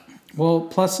 Yeah. Well,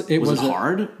 plus it was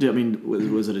hard?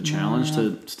 Was it a challenge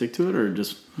to stick to it, or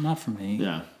just not for me?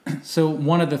 Yeah. So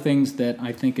one of the things that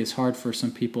I think is hard for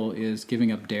some people is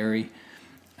giving up dairy.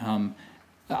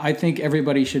 I think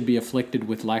everybody should be afflicted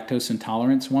with lactose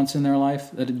intolerance once in their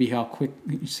life. That'd be how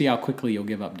quickly you'll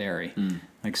give up dairy.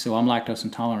 Like, so I'm lactose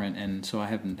intolerant, and so I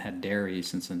haven't had dairy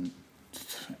since in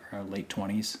late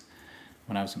 20s,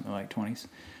 when I was in my late 20s.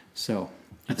 So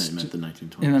I thought you meant the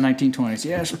 1920s. In the 1920s,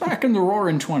 yes, back in the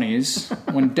roaring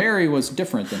 20s, when dairy was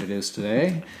different than it is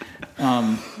today.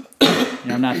 I'm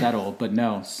not that old, but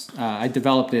no, I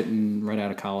developed it right out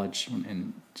of college,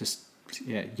 and just.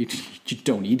 Yeah, you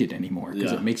don't eat it anymore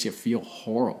because it makes you feel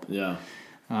horrible. Yeah.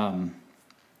 And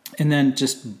then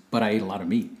but I ate a lot of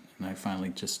meat, and I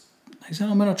finally I said,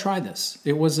 I'm going to try this.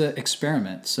 It was an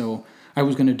experiment, so I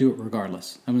was going to do it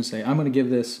regardless. I'm going to say, I'm going to give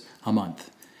this a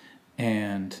month.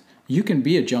 And you can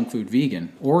be a junk food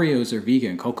vegan. Oreos are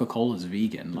vegan. Coca-Cola's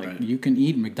vegan. Like, right. You can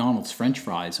eat McDonald's French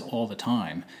fries all the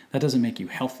time. That doesn't make you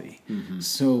healthy. Mm-hmm.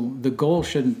 So the goal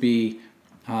shouldn't be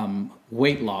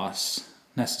weight loss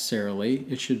necessarily.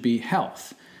 It should be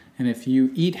health. And if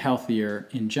you eat healthier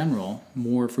in general,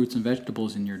 more fruits and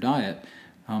vegetables in your diet,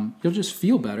 you'll just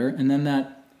feel better, and then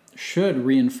that should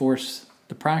reinforce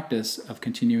the practice of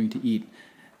continuing to eat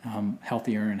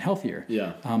healthier and healthier.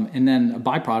 Yeah. And then a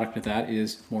byproduct of that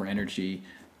is more energy,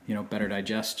 better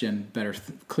digestion, better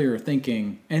clearer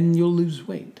thinking, and you'll lose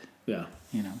weight. Yeah.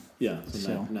 Yeah, it's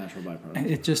a natural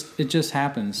byproduct. It just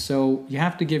happens. So you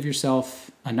have to give yourself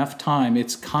enough time.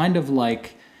 It's kind of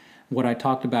like what I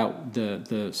talked about,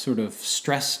 the sort of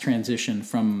stress transition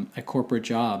from a corporate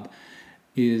job,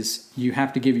 is you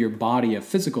have to give your body a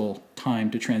physical time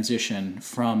to transition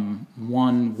from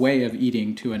one way of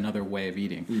eating to another way of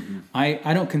eating. Mm-hmm.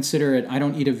 I don't consider it, I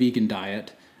don't eat a vegan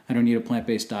diet. I don't eat a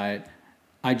plant-based diet.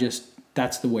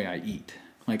 That's the way I eat.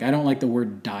 Like, I don't like the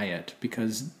word diet,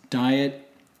 because diet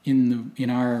in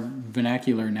our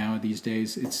vernacular now these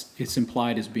days, it's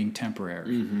implied as being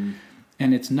temporary. Mm-hmm.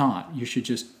 And it's not. You should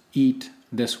just eat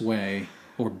this way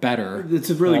or better. It's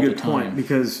a really all good the time. point,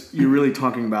 because you're really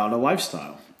talking about a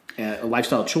lifestyle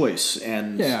choice,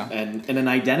 and an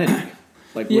identity.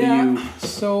 Like, what do you?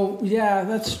 So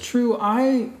that's true.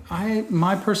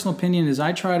 My personal opinion is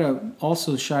I try to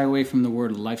also shy away from the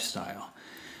word lifestyle,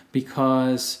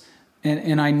 because,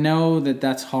 and I know that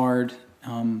that's hard,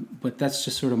 but that's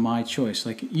just sort of my choice.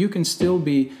 Like, you can still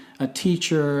be a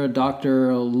teacher, a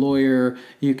doctor, a lawyer.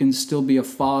 You can still be a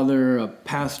father, a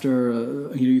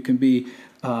pastor. You can be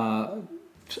a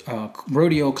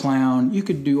rodeo clown. You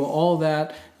could do all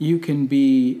that. You can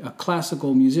be a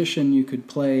classical musician. You could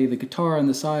play the guitar on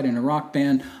the side in a rock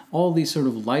band. All these sort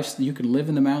of lives. You could live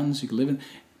in the mountains.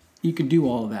 You could do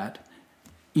all of that,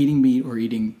 eating meat or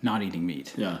not eating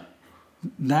meat. Yeah.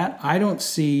 That I don't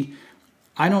see.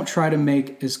 I don't try to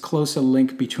make as close a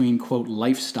link between, quote,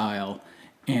 lifestyle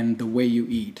and the way you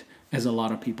eat as a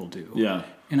lot of people do. Yeah.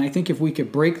 And I think if we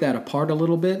could break that apart a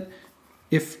little bit,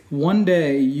 if one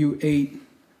day you ate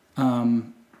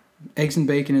eggs and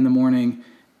bacon in the morning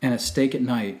and a steak at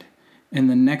night, and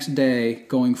the next day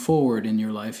going forward in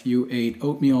your life you ate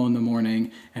oatmeal in the morning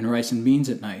and rice and beans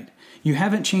at night, you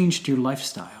haven't changed your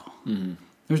lifestyle. Mm-hmm.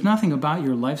 There's nothing about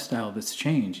your lifestyle that's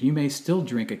changed. You may still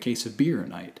drink a case of beer a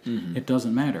night. Mm-hmm. It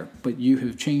doesn't matter. But you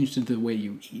have changed the way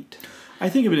you eat. I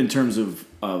think of it in terms of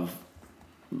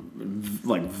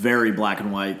like very black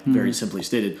and white, very simply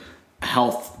stated,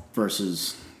 health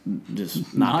versus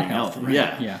just not being healthy. Right?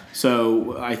 Yeah.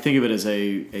 So I think of it as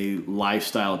a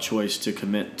lifestyle choice to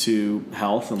commit to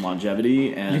health and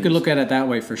longevity. And you could look at it that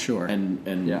way for sure.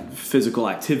 And physical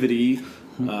activity.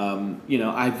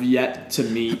 I've yet to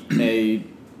meet a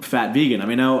fat vegan. I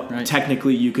mean,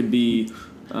 technically you could be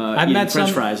eating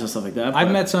French fries and stuff like that.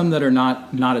 I've met some that are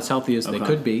not as healthy as they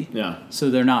could be. Yeah. So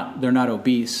they're not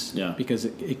obese. Yeah. Because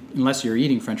unless you're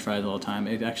eating French fries all the time,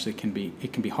 it actually can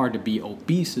be hard to be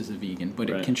obese as a vegan.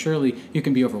 But it can you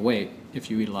can be overweight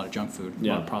if you eat a lot of junk food, a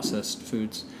lot of processed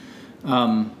foods.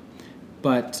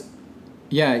 But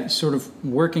yeah, sort of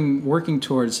working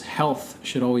towards health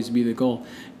should always be the goal.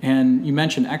 And you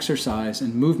mentioned exercise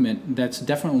and movement. That's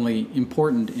definitely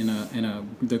important in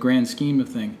the grand scheme of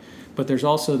things. But there's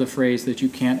also the phrase that you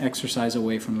can't exercise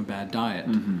away from a bad diet.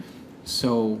 Mm-hmm.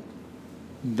 So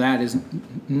that is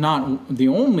not the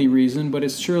only reason, but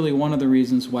it's surely one of the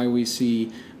reasons why we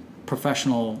see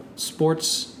professional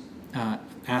sports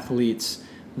athletes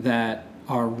that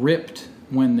are ripped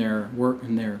when they're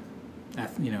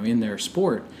in their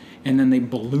sport, and then they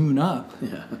balloon up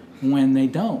when they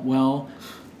don't. Well,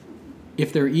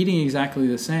 if they're eating exactly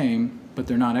the same, but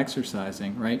they're not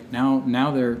exercising, right? Now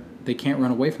they can't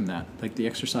run away from that. Like, the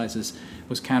exercises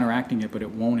was counteracting it, but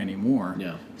it won't anymore.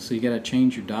 Yeah. So you got to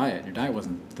change your diet. Your diet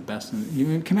wasn't the best.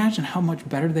 You can imagine how much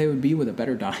better they would be with a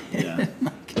better diet.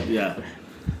 Yeah.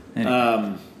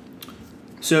 Anyway.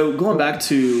 So going back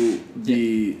to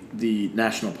the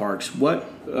national parks, what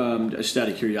just out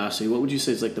of curiosity, what would you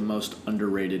say is like the most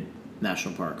underrated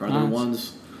national park? Are there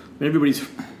ones? I mean,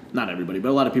 not everybody, but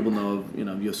a lot of people know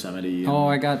of, Yosemite.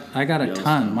 I got a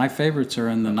ton. My favorites are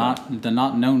in the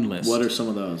not known list. What are some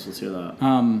of those? Let's hear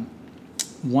that.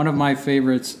 One of my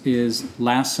favorites is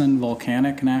Lassen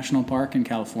Volcanic National Park in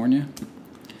California.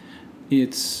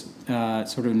 It's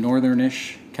sort of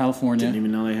northern-ish California. Didn't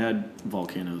even know they had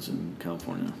volcanoes in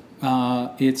California.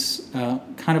 It's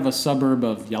kind of a suburb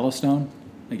of Yellowstone.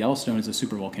 Yellowstone is a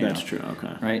super volcano. That's true.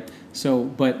 Okay. Right. So,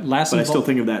 but Lassen. But I still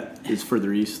think of that as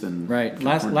further east than. Right.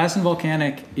 Lassen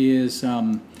Volcanic is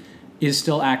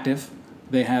still active.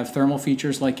 They have thermal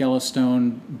features like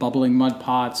Yellowstone, bubbling mud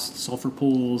pots, sulfur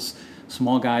pools,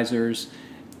 small geysers.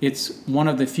 It's one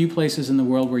of the few places in the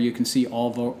world where you can see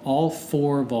all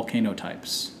four volcano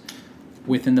types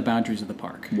within the boundaries of the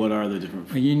park. What are the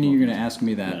different? You knew you were going to ask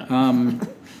me that. Yeah.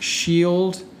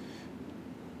 Shield.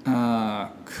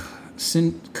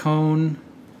 Cone,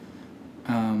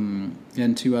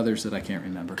 and two others that I can't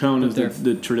remember. Cone is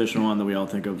the traditional one that we all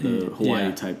think of, the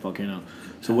Hawaii type volcano.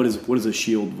 So what is a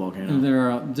shield volcano?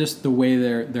 They're just the way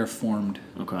they're formed.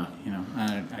 Okay.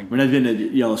 When I've been to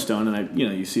Yellowstone, and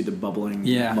you see the bubbling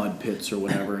mud pits or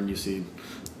whatever, and you see.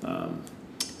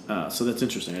 So that's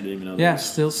interesting. I didn't even know. Yeah,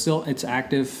 still, it's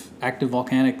active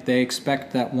volcanic. They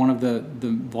expect that one of the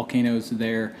volcanoes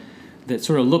there that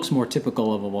sort of looks more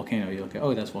typical of a volcano, you look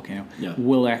at, that's a volcano,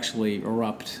 will actually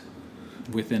erupt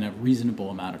within a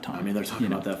reasonable amount of time. I mean, they're talking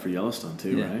about that for Yellowstone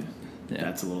too, right? Yeah.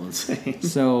 That's a little insane.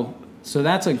 So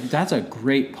that's a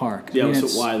great park. Yeah, so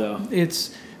why though?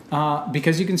 It's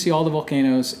because you can see all the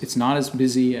volcanoes. It's not as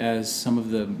busy as some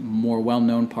of the more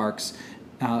well-known parks.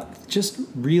 Just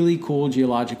really cool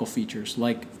geological features.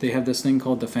 Like, they have this thing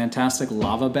called the fantastic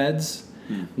lava beds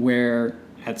where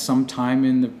at some time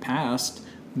in the past,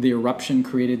 the eruption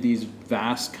created these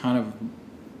vast kind of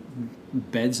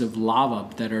beds of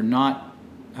lava that are not,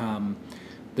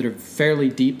 that are fairly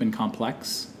deep and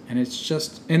complex. And it's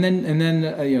just, and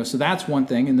then so that's one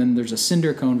thing. And then there's a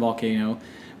cinder cone volcano,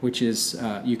 which is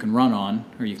you can run on,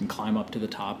 or you can climb up to the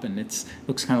top, and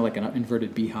looks kind of like an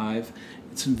inverted beehive.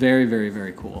 It's very, very,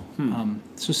 very cool.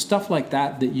 So stuff like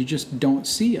that you just don't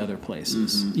see other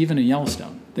places, even in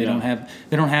Yellowstone. They don't have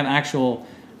actual,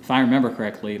 if I remember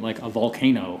correctly, like a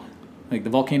volcano. Like the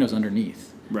volcano's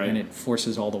underneath, right, and it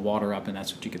forces all the water up, and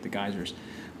that's what you get the geysers.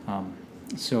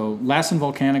 So Lassen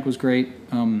Volcanic was great.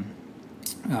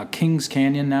 Kings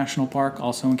Canyon National Park,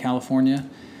 also in California.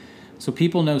 So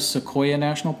people know Sequoia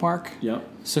National Park. Yep.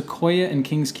 Sequoia and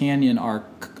Kings Canyon are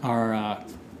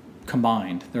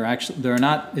combined.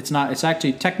 It's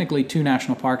actually technically two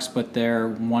national parks, but they're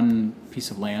one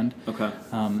piece of land. Okay.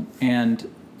 And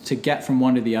to get from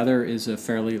one to the other is it's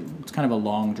kind of a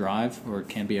long drive, or it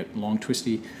can be a long,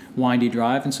 twisty, windy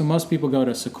drive. And so most people go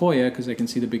to Sequoia because they can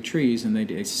see the big trees, and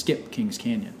they skip Kings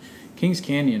Canyon. Kings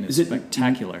Canyon is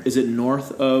spectacular. Is it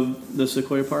north of the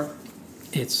Sequoia Park?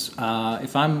 It's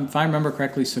if I remember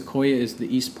correctly, Sequoia is the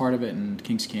east part of it, and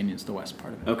Kings Canyon is the west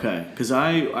part of it. Okay, because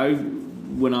I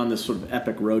went on this sort of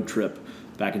epic road trip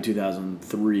back in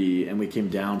 2003, and we came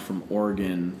down from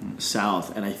Oregon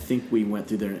south, and I think we went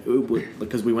through there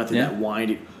because we went through that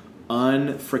windy,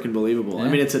 unfreaking believable. Yeah. I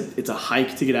mean, it's a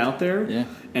hike to get out there,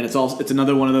 and it's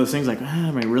another one of those things like,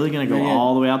 am I really going to go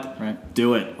all the way out? Right,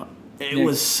 do it. It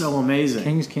was so amazing.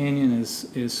 Kings Canyon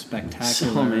is spectacular.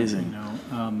 So amazing.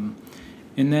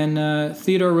 And then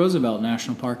Theodore Roosevelt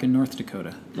National Park in North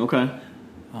Dakota. Okay.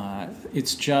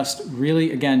 It's just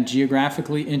really, again,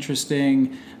 geographically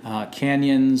interesting,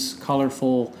 canyons,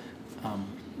 colorful,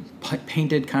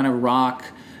 painted kind of rock.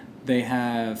 They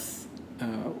have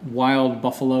wild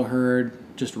buffalo herd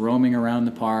just roaming around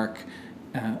the park.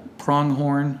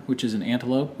 Pronghorn, which is an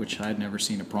antelope, which I'd never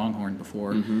seen a pronghorn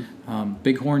before.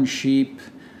 Bighorn sheep.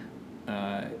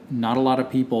 Not a lot of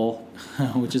people,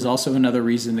 which is also another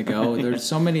reason to go. There's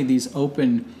so many of these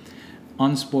open,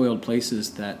 unspoiled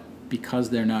places that, because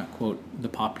they're not, quote, the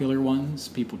popular ones,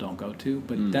 people don't go to.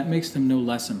 But that makes them no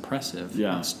less impressive.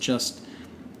 Yeah. It's just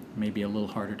maybe a little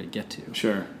harder to get to.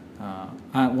 Sure.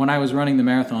 When I was running the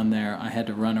marathon there, I had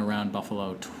to run around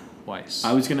Buffalo twice.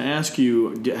 I was going to ask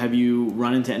you, have you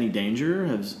run into any danger?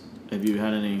 Have you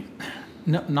had any...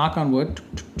 No, knock on wood,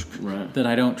 right, that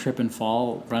I don't trip and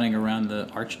fall running around the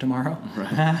arch tomorrow.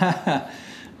 Right.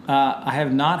 I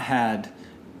have not had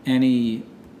any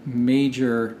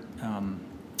major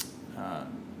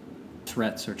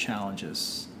threats or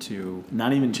challenges to...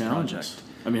 Not even challenges?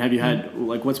 Project. I mean, have you had...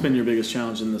 what's been your biggest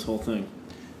challenge in this whole thing?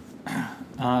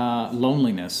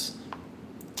 Loneliness.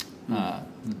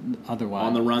 Otherwise.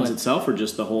 On the runs itself, or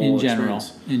just the whole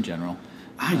experience? In general.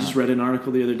 I just read an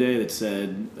article the other day that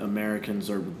said Americans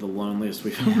are the loneliest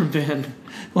we've ever been.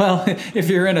 Well,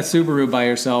 if you're in a Subaru by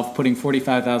yourself, putting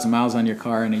 45,000 miles on your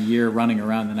car in a year running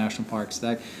around the national parks,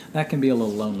 that can be a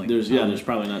little lonely. There's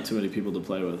probably not too many people to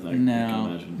play with. I can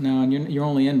imagine. No, and you're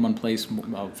only in one place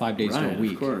 5 days to a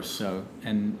week. Of course. So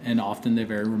and often they're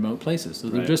very remote places, so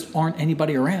there just aren't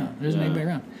anybody around. There isn't anybody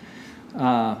around.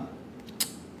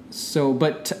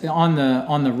 But on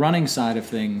the running side of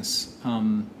things.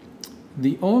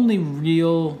 The only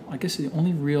real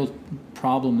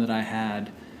problem that I had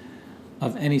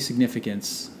of any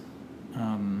significance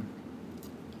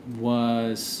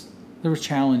was there were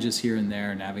challenges here and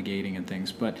there, navigating and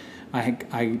things, but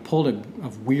I pulled a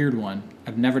weird one.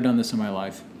 I've never done this in my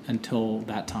life until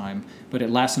that time, but at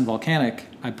Lassen Volcanic,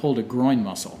 I pulled a groin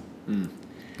muscle.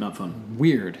 Not fun.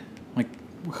 Weird. Like,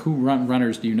 who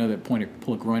runners do you know that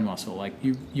pull a groin muscle? Like,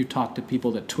 you talk to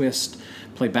people that twist,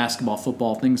 play basketball,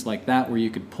 football, things like that, where you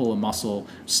could pull a muscle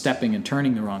stepping and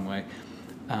turning the wrong way.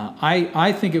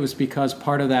 I think it was because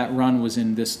part of that run was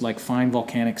in this fine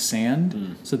volcanic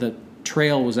sand, so the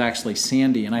trail was actually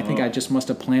sandy, and I think I just must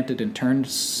have planted and turned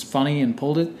funny and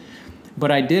pulled it. But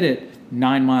I did it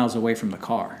 9 miles away from the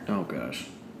car. Oh gosh.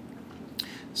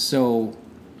 So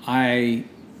I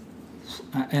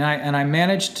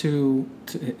managed to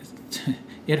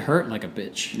it hurt like a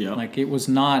bitch. Yep. Like,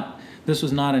 this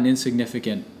was not an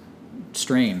insignificant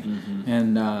strain.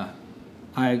 And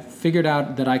I figured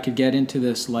out that I could get into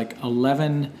this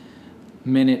 11-minute,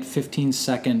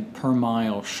 15-second per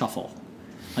mile shuffle,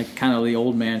 like kind of the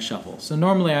old man shuffle. So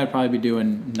normally I'd probably be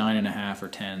doing 9.5 or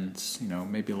 10s,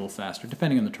 maybe a little faster,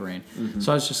 depending on the terrain.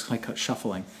 So I was just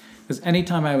shuffling. Because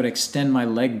anytime I would extend my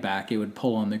leg back, it would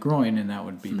pull on the groin, and that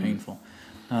would be painful.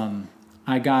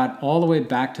 I got all the way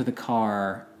back to the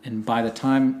car And by the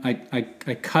time I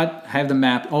have the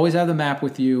map, always have the map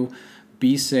with you,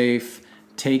 be safe,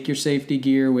 take your safety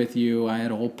gear with you. I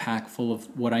had a whole pack full of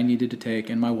what I needed to take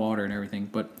and my water and everything.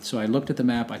 But so I looked at the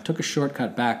map, I took a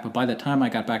shortcut back, but by the time I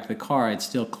got back to the car, I'd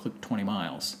still clicked 20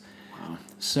 miles. Wow.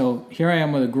 So here I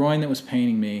am with a groin that was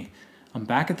paining me. I'm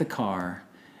back at the car,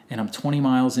 and I'm 20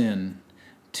 miles in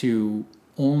to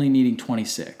only needing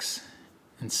 26.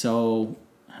 And so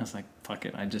I was like, fuck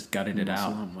it, I just gutted it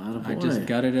out. I just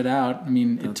gutted it out. I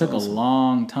mean, it took awesome. A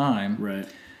long time. Right.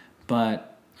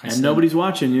 But nobody's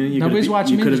watching you. Nobody's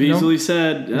watching me. You could have easily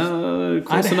said,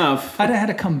 close enough. I'd have had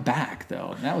to come back,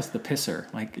 though. That was the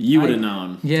pisser. Like you would have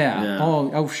known. Yeah.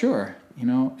 Oh, sure.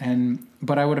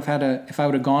 But I would have had to, if I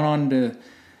would have gone on to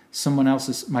someone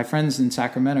else's, my friends in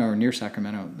Sacramento or near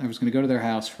Sacramento, I was going to go to their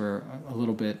house for a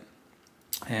little bit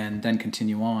and then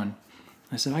continue on.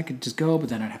 I said I could just go, but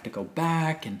then I'd have to go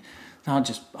back, and I'll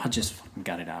just fucking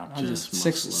gut it out. I'll just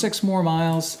six more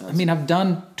miles. I've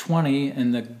done 20,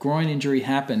 and the groin injury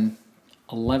happened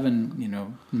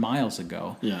 11 miles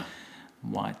ago. Yeah.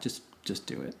 Why just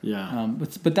do it? Yeah.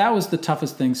 But that was the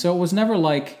toughest thing. So it was never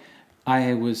like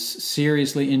I was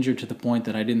seriously injured to the point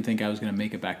that I didn't think I was going to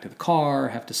make it back to the car,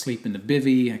 have to sleep in the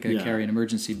bivvy. I got to carry an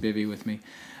emergency bivvy with me.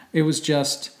 It was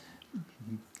just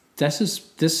this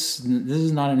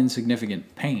is not an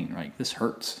insignificant pain, right? This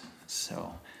hurts.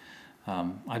 So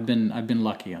I've been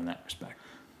lucky on that respect.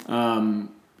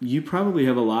 You probably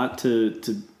have a lot to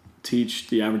teach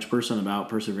the average person about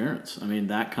perseverance. I mean,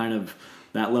 that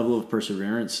level of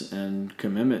perseverance and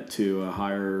commitment to a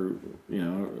higher,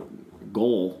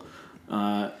 goal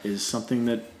is something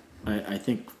that I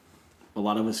think a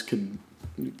lot of us could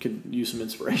use some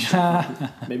inspiration from.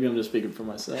 Maybe I'm just speaking for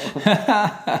myself.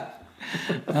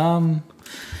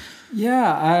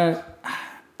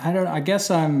 I don't. I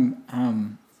guess I'm.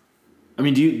 I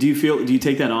mean, do you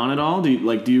take that on at all? Do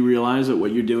you realize that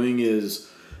what you're doing is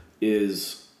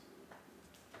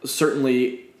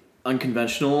certainly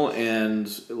unconventional and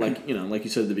like you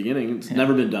said at the beginning, it's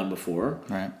never been done before.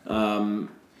 Right.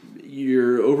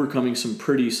 You're overcoming some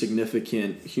pretty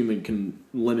significant human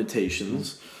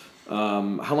limitations.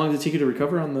 How long did it take you to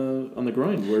recover on the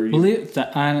groin?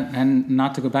 And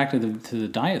not to go back to the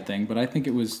diet thing, but I think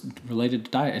it was related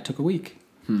to diet. It took a week.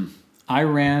 I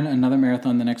ran another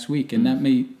marathon the next week, and that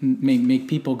may make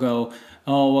people go,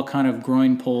 "Oh, what kind of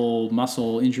groin pull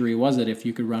muscle injury was it if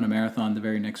you could run a marathon the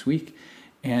very next week?"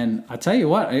 And I tell you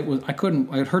what,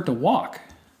 it hurt to walk.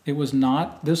 It was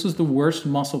not. This was the worst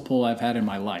muscle pull I've had in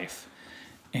my life,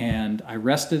 and I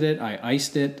rested it. I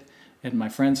iced it at my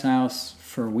friend's house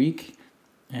for a week,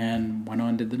 and went on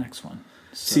and did the next one.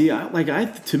 So. See, I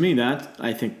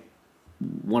think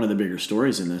one of the bigger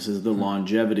stories in this is the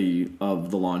longevity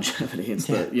of the longevity. It's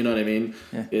the, you know what I mean?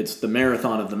 Yeah. It's the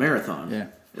marathon of the marathon. Yeah.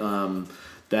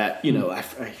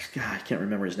 I can't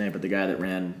remember his name, but the guy that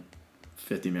ran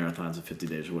 50 marathons in 50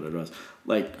 days or whatever it was,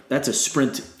 like that's a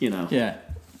sprint, Yeah.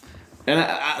 And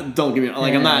I don't get me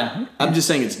like I'm just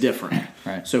saying it's different.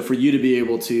 Right. So for you to be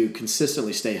able to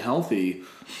consistently stay healthy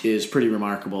is pretty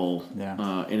remarkable in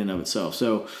and of itself.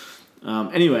 So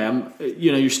anyway,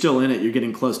 you're still in it. You're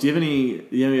getting close. Do you have any?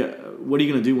 What are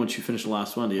you going to do once you finish the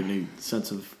last one? Do you have any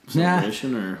sense of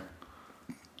celebration or?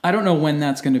 I don't know when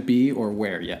that's going to be or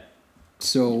where yet.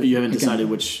 So you haven't decided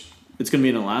which. It's going to be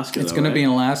in Alaska. It's going to be in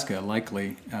Alaska,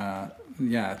 likely.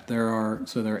 There are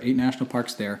 8 national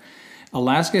parks there.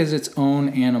 Alaska is its own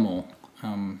animal.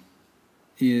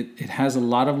 It has a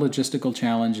lot of logistical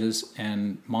challenges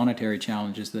and monetary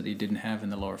challenges that it didn't have in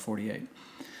the lower 48.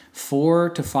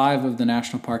 4 to 5 of the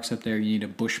national parks up there, you need a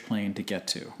bush plane to get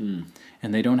to.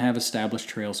 And they don't have established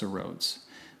trails or roads.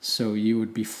 So you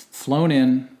would be flown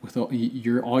in with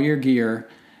all your gear,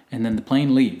 and then the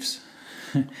plane leaves.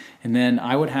 And then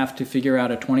I would have to figure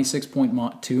out a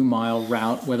 26.2 mile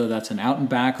route, whether that's an out and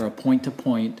back or a point to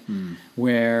point,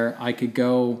 where I could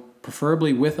go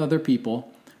preferably with other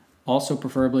people, also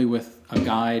preferably with a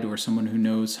guide or someone who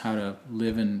knows how to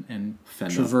live and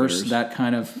traverse that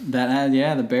kind of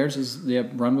the bears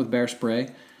run with bear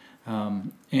spray,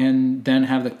 and then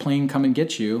have the plane come and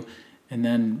get you, and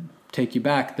then take you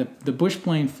back. The bush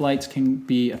plane flights can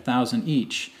be 1,000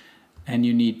 each. And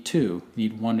you need 2. You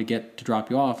need one to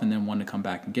drop you off, and then one to come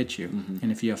back and get you.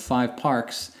 And if you have 5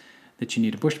 parks that you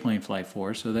need a bush plane flight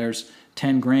for, so there's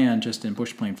 $10,000 just in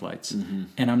bush plane flights.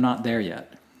 And I'm not there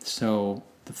yet. So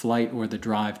the flight or the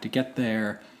drive to get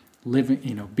there,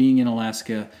 living, being in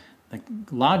Alaska, like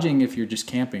lodging if you're just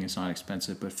camping is not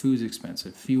expensive, but food's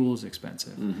expensive, fuel's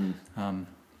expensive. And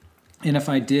if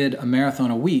I did a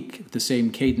marathon a week, the same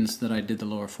cadence that I did the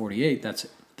lower 48,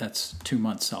 that's 2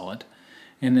 months solid.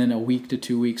 and then a week to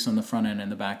 2 weeks on the front end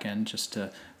and the back end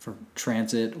for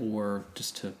transit or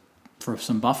for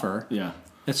some buffer. Yeah.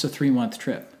 That's a 3-month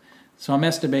trip. So I'm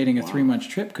estimating a 3-month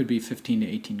trip could be 15 to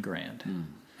 18 grand.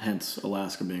 Hence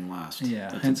Alaska being last.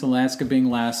 Yeah, Alaska being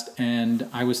last. And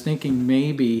I was thinking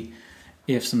maybe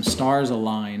if some stars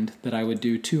aligned that I would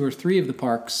do 2 or 3 of the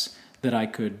parks that I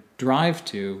could drive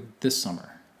to this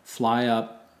summer. Fly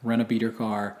up, rent a beater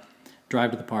car,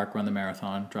 drive to the park, run the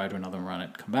marathon, drive to another one, run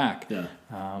it, come back. Yeah.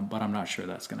 But I'm not sure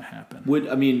that's going to happen.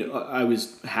 I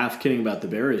was half kidding about the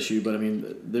bear issue, but I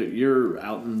mean, you're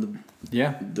out in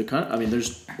the country. I mean,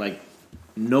 there's like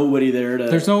nobody there to.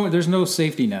 There's no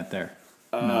safety net there.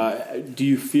 No. Do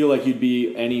you feel like you'd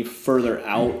be any further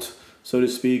out, so to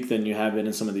speak, than you have been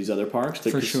in some of these other parks?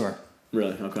 For sure.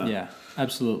 Really? Okay. Yeah,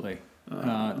 absolutely.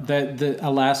 The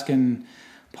Alaskan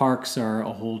parks are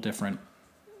a whole different.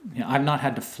 I've not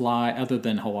had to fly other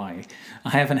than Hawaii. I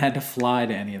haven't had to fly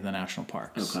to any of the national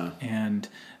parks. Okay. And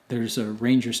there's a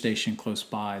ranger station close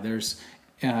by.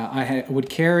 I would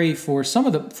carry for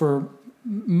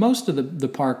most of the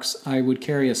parks. I would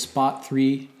carry a Spot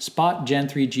Gen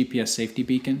 3 GPS safety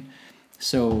beacon.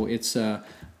 So it's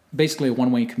basically a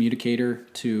one-way communicator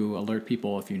to alert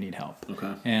people if you need help.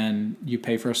 Okay. And you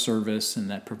pay for a service,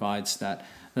 and that provides that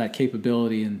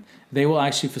capability, and they will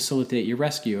actually facilitate your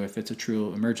rescue if it's a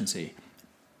true emergency.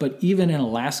 But even in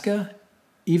Alaska,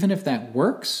 even if that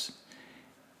works,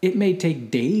 it may take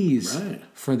days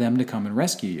for them to come and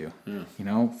rescue you.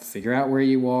 Yeah. Figure out where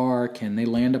you are. Can they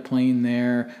land a plane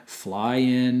there? Fly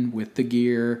in with the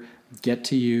gear, get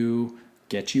to you,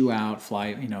 get you out,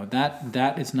 fly.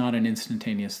 That is not an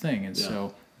instantaneous thing. And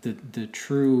so the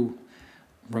true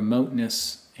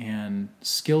remoteness and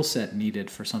skill set needed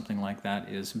for something like that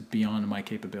is beyond my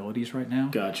capabilities right now.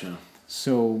 Gotcha.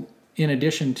 So in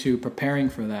addition to preparing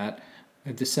for that,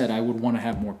 I just said I would want to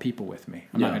have more people with me.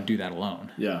 I'm not going to do that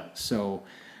alone. Yeah. So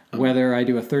whether I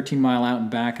do a 13-mile out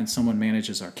and back and someone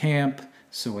manages our camp,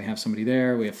 so we have somebody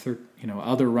there, we have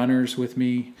other runners with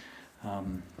me.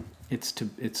 It's a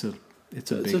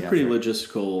pretty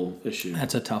logistical issue.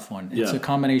 That's a tough one. It's a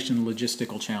combination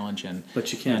logistical challenge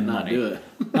but you can't not do it.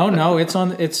 Oh no,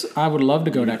 I would love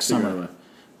to go next summer.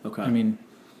 Okay. I mean,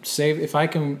 if I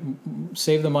can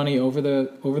save the money over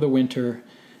the winter,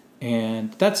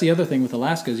 and that's the other thing with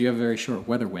Alaska is you have a very short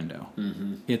weather window.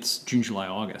 Mm-hmm. It's June, July,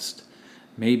 August.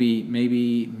 Maybe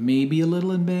a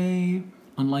little in May,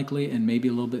 unlikely, and maybe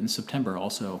a little bit in September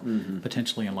also,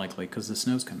 potentially unlikely because the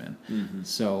snows come in. Mm-hmm.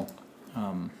 So.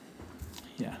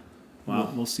 Yeah.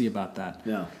 Wow. We'll see about that.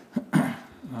 Yeah.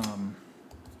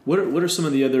 What are some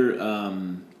of the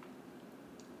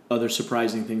other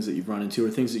surprising things that you've run into, or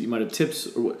things that you might have tips,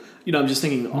 or I'm just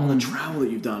thinking all the travel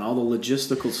that you've done, all the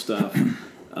logistical stuff.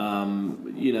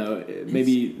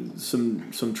 Maybe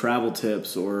some travel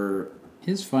tips or.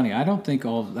 It's funny. I don't think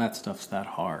all of that stuff's that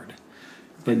hard.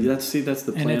 But that's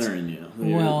the planner in you.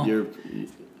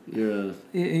 You're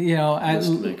a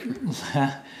risk maker.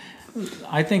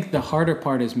 I think the harder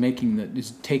part is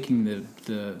taking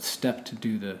the step to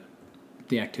do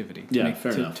the activity.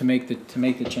 Fair enough. To make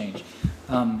the change.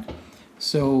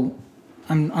 So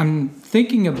I'm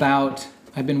thinking about.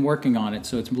 I've been working on it,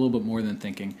 so it's a little bit more than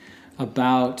thinking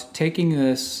about taking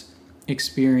this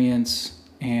experience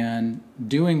and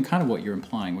doing kind of what you're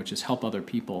implying, which is help other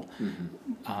people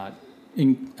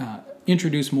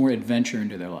introduce more adventure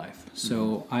into their life.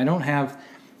 So I don't have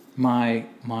my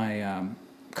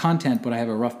content, but I have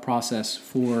a rough process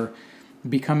for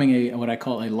becoming what I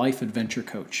call a life adventure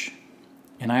coach.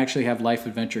 And I actually have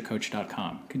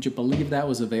lifeadventurecoach.com. Could you believe that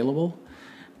was available?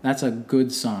 That's a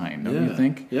good sign, don't you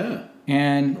think? Yeah.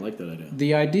 And I like that idea.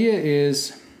 The idea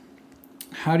is,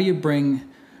 how do you bring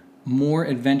more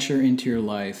adventure into your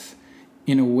life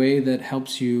in a way that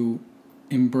helps you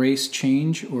embrace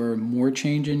change or more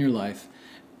change in your life,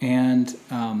 and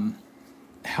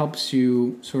helps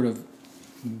you sort of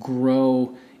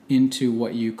grow into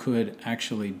what you could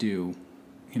actually do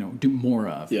more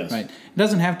of. Yes. Right? It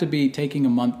doesn't have to be taking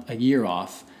a year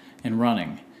off and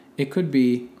running. It could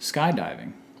be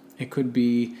skydiving. It could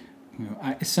be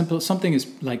something is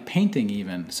like painting,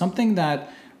 even something that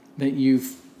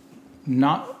you've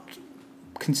not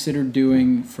considered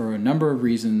doing for a number of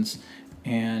reasons,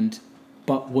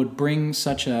 but would bring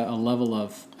such a level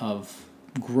of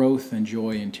growth and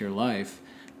joy into your life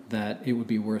that it would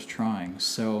be worth trying.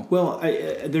 So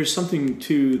there's something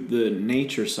to the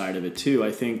nature side of it too.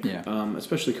 I think,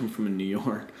 especially coming from New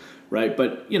York, right?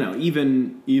 But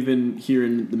even here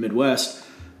in the Midwest,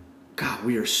 God,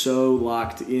 we are so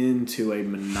locked into a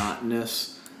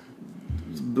monotonous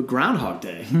Groundhog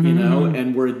Day,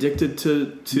 and we're addicted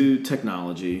to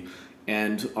technology.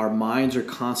 and our minds are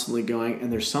constantly going,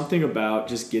 and there's something about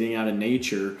just getting out of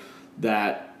nature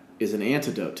that is an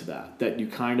antidote to that you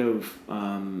kind of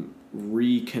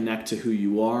reconnect to who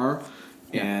you are.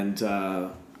 And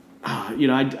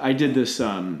I did this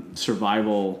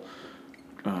survival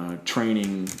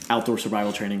training, outdoor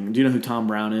survival training. Do you know who Tom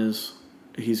Brown is?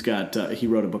 He's got he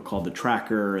wrote a book called The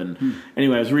Tracker, and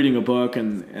anyway, I was reading a book,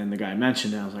 and the guy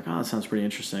mentioned it. I was like, oh, that sounds pretty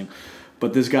interesting.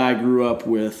 But this guy grew up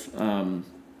with a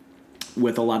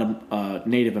lot of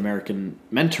Native American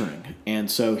mentoring, and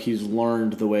so he's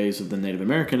learned the ways of the Native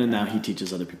American, and now he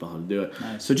teaches other people how to do it.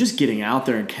 Nice. So just getting out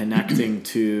there and connecting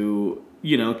to,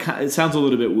 it sounds a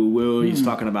little bit woo-woo. He's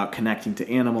talking about connecting to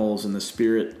animals and the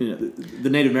spirit. The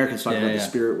Native Americans talk about the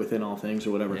spirit within all things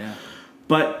or whatever. Yeah.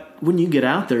 But when you get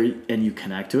out there and you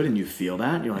connect to it and you feel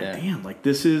that, and you're like, damn, like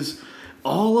this is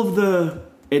all of the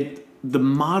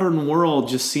modern world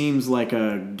just seems like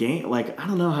a game. Like, I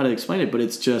don't know how to explain it, but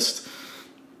it's just,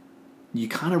 you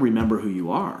kind of remember who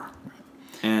you are.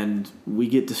 And we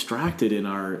get distracted in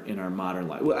our modern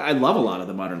life. I love a lot of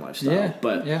the modern lifestyle,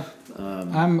 but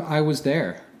I was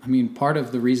there. I mean, part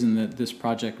of the reason that this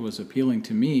project was appealing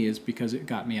to me is because it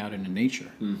got me out into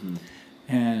nature. Mm-hmm.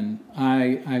 And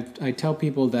I tell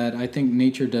people that I think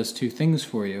nature does two things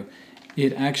for you.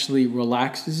 It actually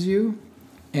relaxes you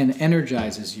and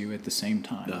energizes you at the same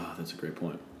time. Oh, that's a great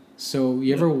point. So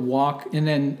you ever walk,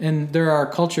 and there are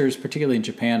cultures, particularly in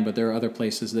Japan, but there are other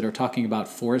places that are talking about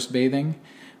forest bathing,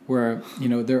 where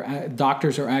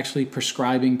doctors are actually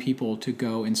prescribing people to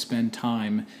go and spend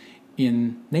time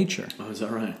in nature. Oh, is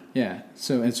that right? Yeah.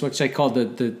 So it's what I call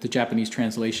the Japanese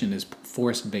translation is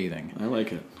forest bathing. I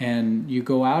like it. And you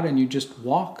go out and you just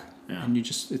walk, and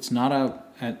it's not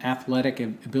an athletic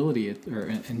ability or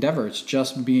endeavor. It's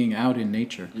just being out in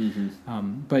nature.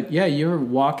 Mm-hmm. But yeah, you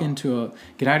ever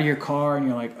get out of your car and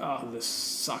you're like, oh, this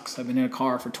sucks. I've been in a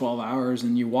car for 12 hours,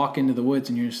 and you walk into the woods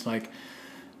and you're just like,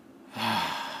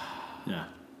 yeah.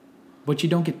 But you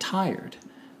don't get tired.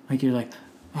 Like you're like,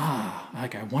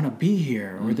 like I want to be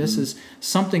here, or this is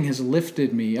something has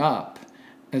lifted me up,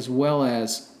 as well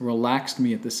as relaxed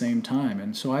me at the same time.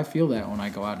 And so I feel that when I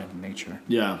go out into nature.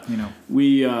 Yeah.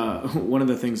 We one of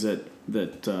the things that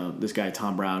this guy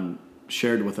Tom Brown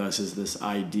shared with us is this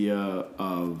idea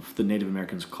of the Native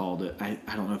Americans called it, I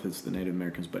don't know if it's the Native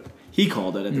Americans, but he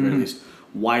called it at the very least,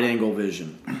 wide angle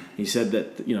vision. He said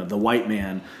that the white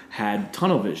man had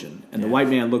tunnel vision, and the white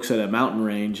man looks at a mountain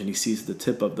range and he sees the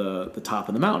tip of the top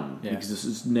of the mountain because this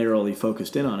is narrowly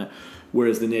focused in on it.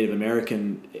 Whereas the Native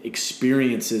American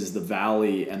experiences the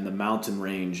valley and the mountain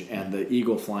range and the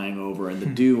eagle flying over and the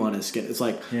dew on his skin. It's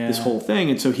like this whole thing.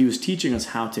 And so he was teaching us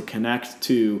how to connect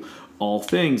to all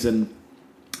things and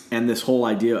this whole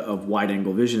idea of wide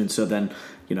angle vision. And so then,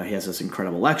 he has this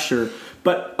incredible lecture.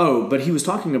 But he was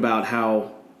talking about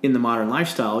how in the modern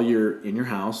lifestyle, you're in your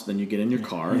house, then you get in your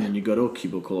car, and then you go to a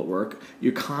cubicle at work.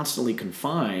 You're constantly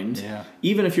confined. Yeah.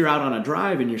 Even if you're out on a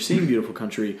drive and you're seeing beautiful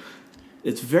country,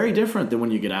 it's very different than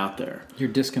when you get out there. You're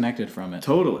disconnected from it.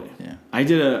 Totally. Yeah. I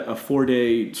did a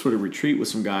 4-day sort of retreat with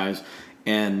some guys,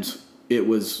 and it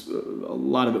was a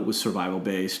lot of it was survival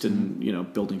based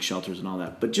and building shelters and all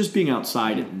that. But just being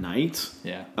outside at night,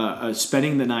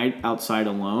 spending the night outside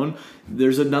alone,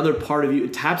 there's another part of you.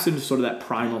 It taps into sort of that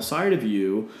primal side of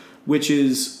you, which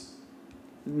is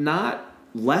not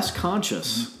less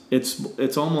conscious.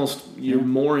 It's almost you're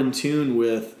more in tune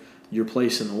with your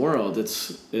place in the world. It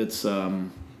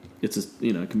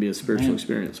can be a spiritual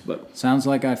experience. But sounds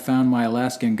like I found my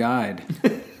Alaskan guide.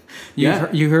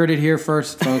 You heard it here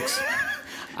first, folks.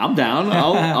 I'm down.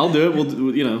 I'll do it.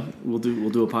 We'll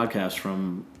do a podcast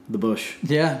from the bush.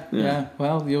 Yeah.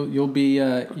 Well, you'll be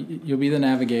the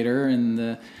navigator,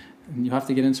 and you'll have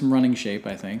to get in some running shape,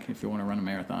 I think, if you want to run a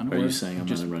marathon. Are you saying I'm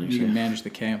not in running shape? You can manage the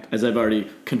camp. As I've already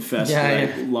confessed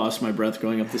that I lost my breath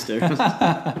going up the stairs.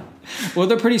 Well,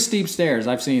 they're pretty steep stairs.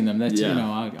 I've seen them. That's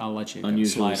I'll let you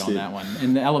slide on that one.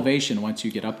 And the elevation, once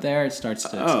you get up there, it starts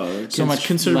to so much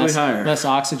considerably higher. Less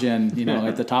oxygen,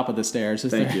 at the top of the stairs.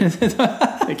 Thank you.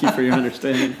 Thank you for your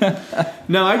understanding.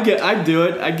 No, I'd do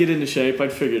it. I'd get into shape.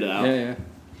 I'd figure it out. Yeah.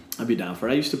 I'd be down for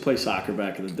it. I used to play soccer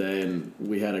back in the day, and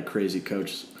we had a crazy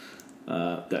coach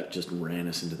that just ran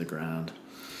us into the ground.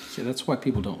 See, that's why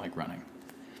people don't like running.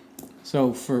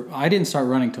 So I didn't start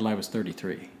running till I was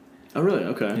 33. Oh, really?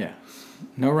 Okay. Yeah.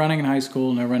 No running in high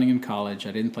school, no running in college.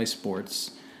 I didn't play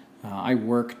sports. I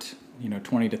worked,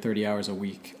 20 to 30 hours a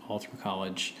week all through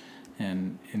college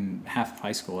and in half of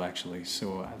high school, actually.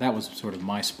 So that was sort of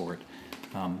my sport.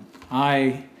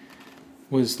 I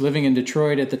was living in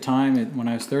Detroit at the time. When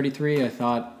I was 33, I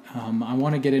thought, I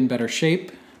want to get in better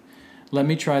shape. Let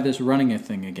me try this running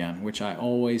thing again, which I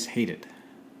always hated.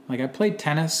 Like I played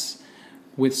tennis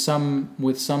with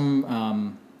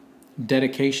some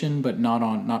dedication, but not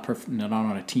on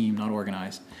a team, not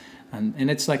organized. And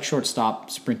it's like shortstop,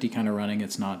 sprinty kind of running.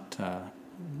 It's not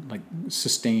like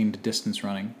sustained distance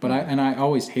running. But I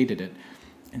always hated it.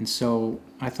 And so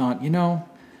I thought,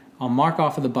 I'll mark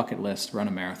off of the bucket list, run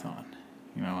a marathon.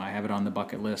 I have it on the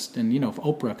bucket list. And, if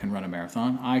Oprah can run a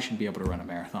marathon, I should be able to run a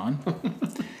marathon.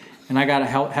 And I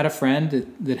had a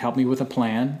friend that helped me with a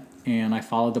plan. And I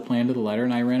followed the plan to the letter,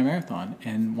 and I ran a marathon.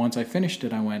 And once I finished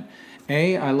it, I went,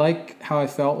 A, I like how I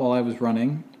felt while I was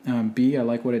running. B, I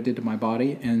like what it did to my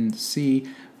body. And C,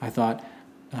 I thought,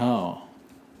 oh,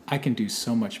 I can do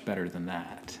so much better than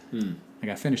that. Like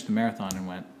I finished the marathon and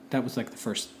went, that was like the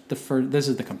first, this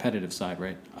is the competitive side,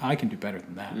 right? I can do better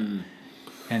than that.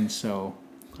 And so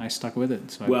I stuck with it.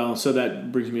 So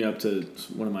that brings me up to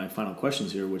one of my final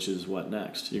questions here, which is what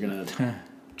next? You're going to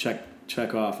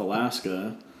check off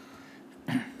Alaska,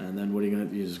 and then what are you going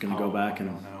to, you're just going to go back and...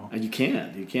 I don't know. You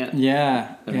can't.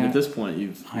 Yeah. I mean, at this point,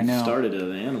 you've started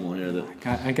an animal here that...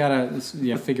 I gotta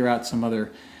figure out some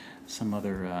other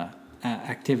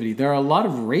activity. There are a lot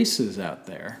of races out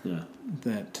there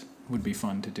that would be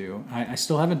fun to do. I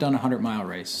still haven't done a 100-mile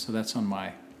race, so that's on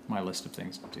my list of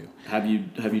things to do. Have you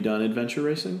done adventure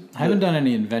racing? I haven't done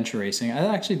any adventure racing. It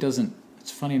actually doesn't.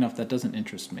 It's funny enough, that doesn't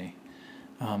interest me.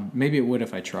 Maybe it would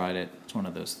if I tried it. It's one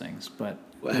of those things. But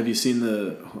have you seen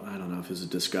I don't know if it's a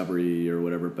Discovery or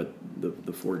whatever, but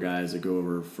the 4 guys that go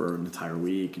over for an entire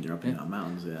week and you're up and down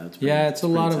mountains? Yeah, it's a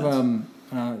lot intense.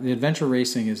 Of the adventure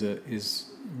racing is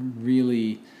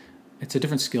really, it's a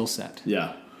different skill set.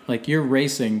 Yeah, like you're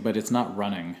racing, but it's not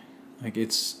running. Like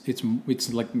it's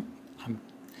like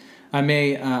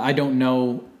I don't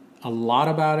know a lot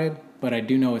about it, but I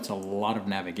do know it's a lot of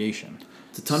navigation.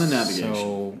 It's a ton of navigation.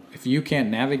 So if you can't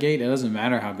navigate, it doesn't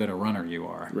matter how good a runner you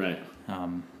are. Right.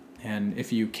 And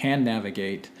if you can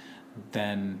navigate,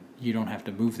 then you don't have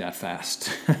to move that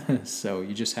fast. So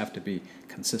you just have to be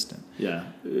consistent. Yeah,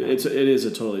 it is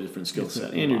a totally different skill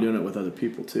set, and you're doing it with other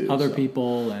people too.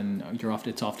 People, and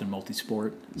it's often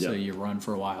multi-sport. Yep. So you run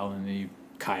for a while, and then you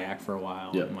kayak for a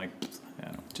while. Yep. I'm like,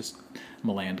 I'm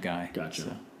a land guy.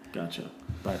 Gotcha.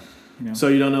 But so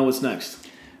you don't know what's next.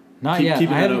 Not yet.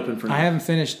 Keeping that open for now. I haven't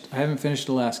finished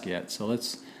Alaska yet, so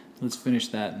let's finish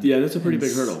that. Yeah, that's a pretty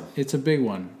big hurdle. It's a big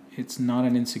one. It's not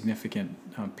an insignificant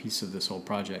piece of this whole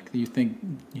project. You think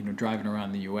driving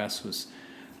around the U.S. was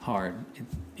hard.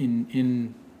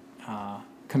 In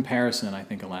comparison, I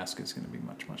think Alaska is going to be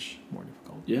much more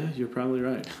difficult. Yeah, you're probably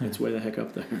right. It's way the heck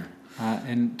up there.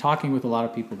 And talking with a lot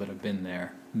of people that have been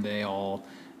there, they all,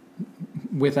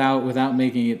 without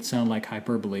making it sound like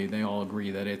hyperbole, they all agree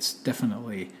that it's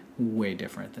definitely way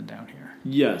different than down here.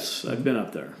 Yes, I've been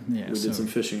up there. Yeah, we did some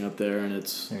fishing up there, and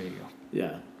it's... There you go.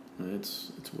 Yeah, it's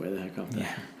way the heck up there.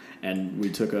 Yeah. And we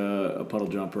took a puddle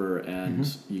jumper, and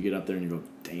you get up there and you go,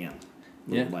 damn.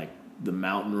 Yeah. Like the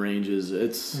mountain ranges,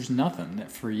 there's nothing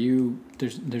that for you.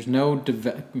 There's no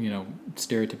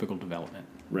stereotypical development.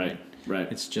 Right.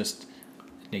 It's just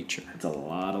nature. It's a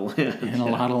lot of land. And a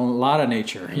lot of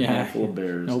nature. And full of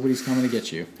bears. Nobody's coming to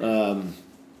get you.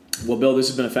 Well, Bill, this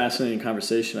has been a fascinating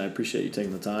conversation. I appreciate you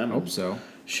taking the time. I hope so.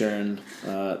 Sharing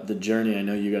the journey. I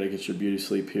know you got to get your beauty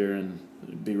sleep here and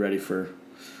be ready for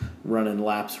running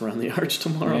laps around the arch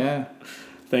tomorrow. Yeah.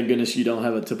 Thank goodness you don't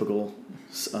have a typical,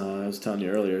 I was telling you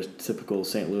earlier, typical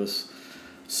St. Louis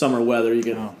summer weather. You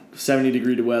get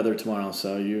 70-degree weather tomorrow,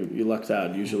 so you lucked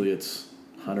out. Usually it's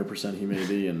 100%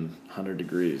 humidity and 100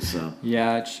 degrees. So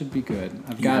yeah, it should be good.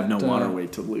 You have no water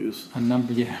weight to lose. I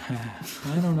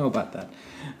don't know about that.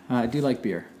 I do like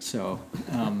beer, so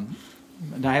I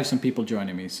have some people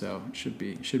joining me, so it should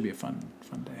be a fun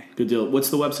day. Good deal. What's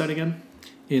the website again?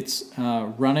 It's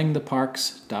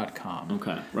runningtheparks.com.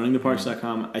 Okay,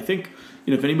 runningtheparks.com. I think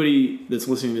if anybody that's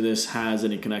listening to this has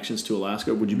any connections to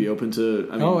Alaska, would you be open to?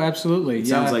 Absolutely. It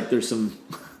sounds like there's some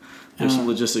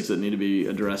logistics that need to be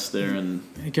addressed there, and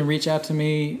you can reach out to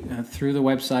me through the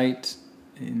website.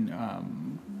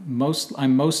 I'm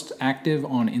most active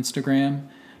on Instagram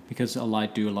because I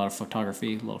do a lot of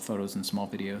photography, a lot of photos and small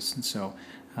videos, and so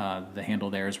the handle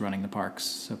there is Running the Parks,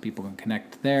 so people can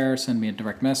connect there, send me a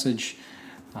direct message,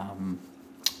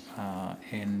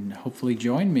 and hopefully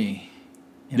join me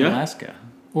in Alaska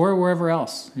or wherever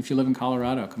else. If you live in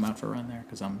Colorado, come out for a run there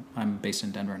because I'm based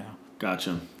in Denver now.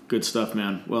 Gotcha. Good stuff,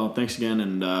 man. Well, thanks again,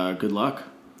 and good luck.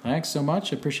 Thanks so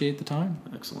much. I appreciate the time.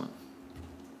 Excellent.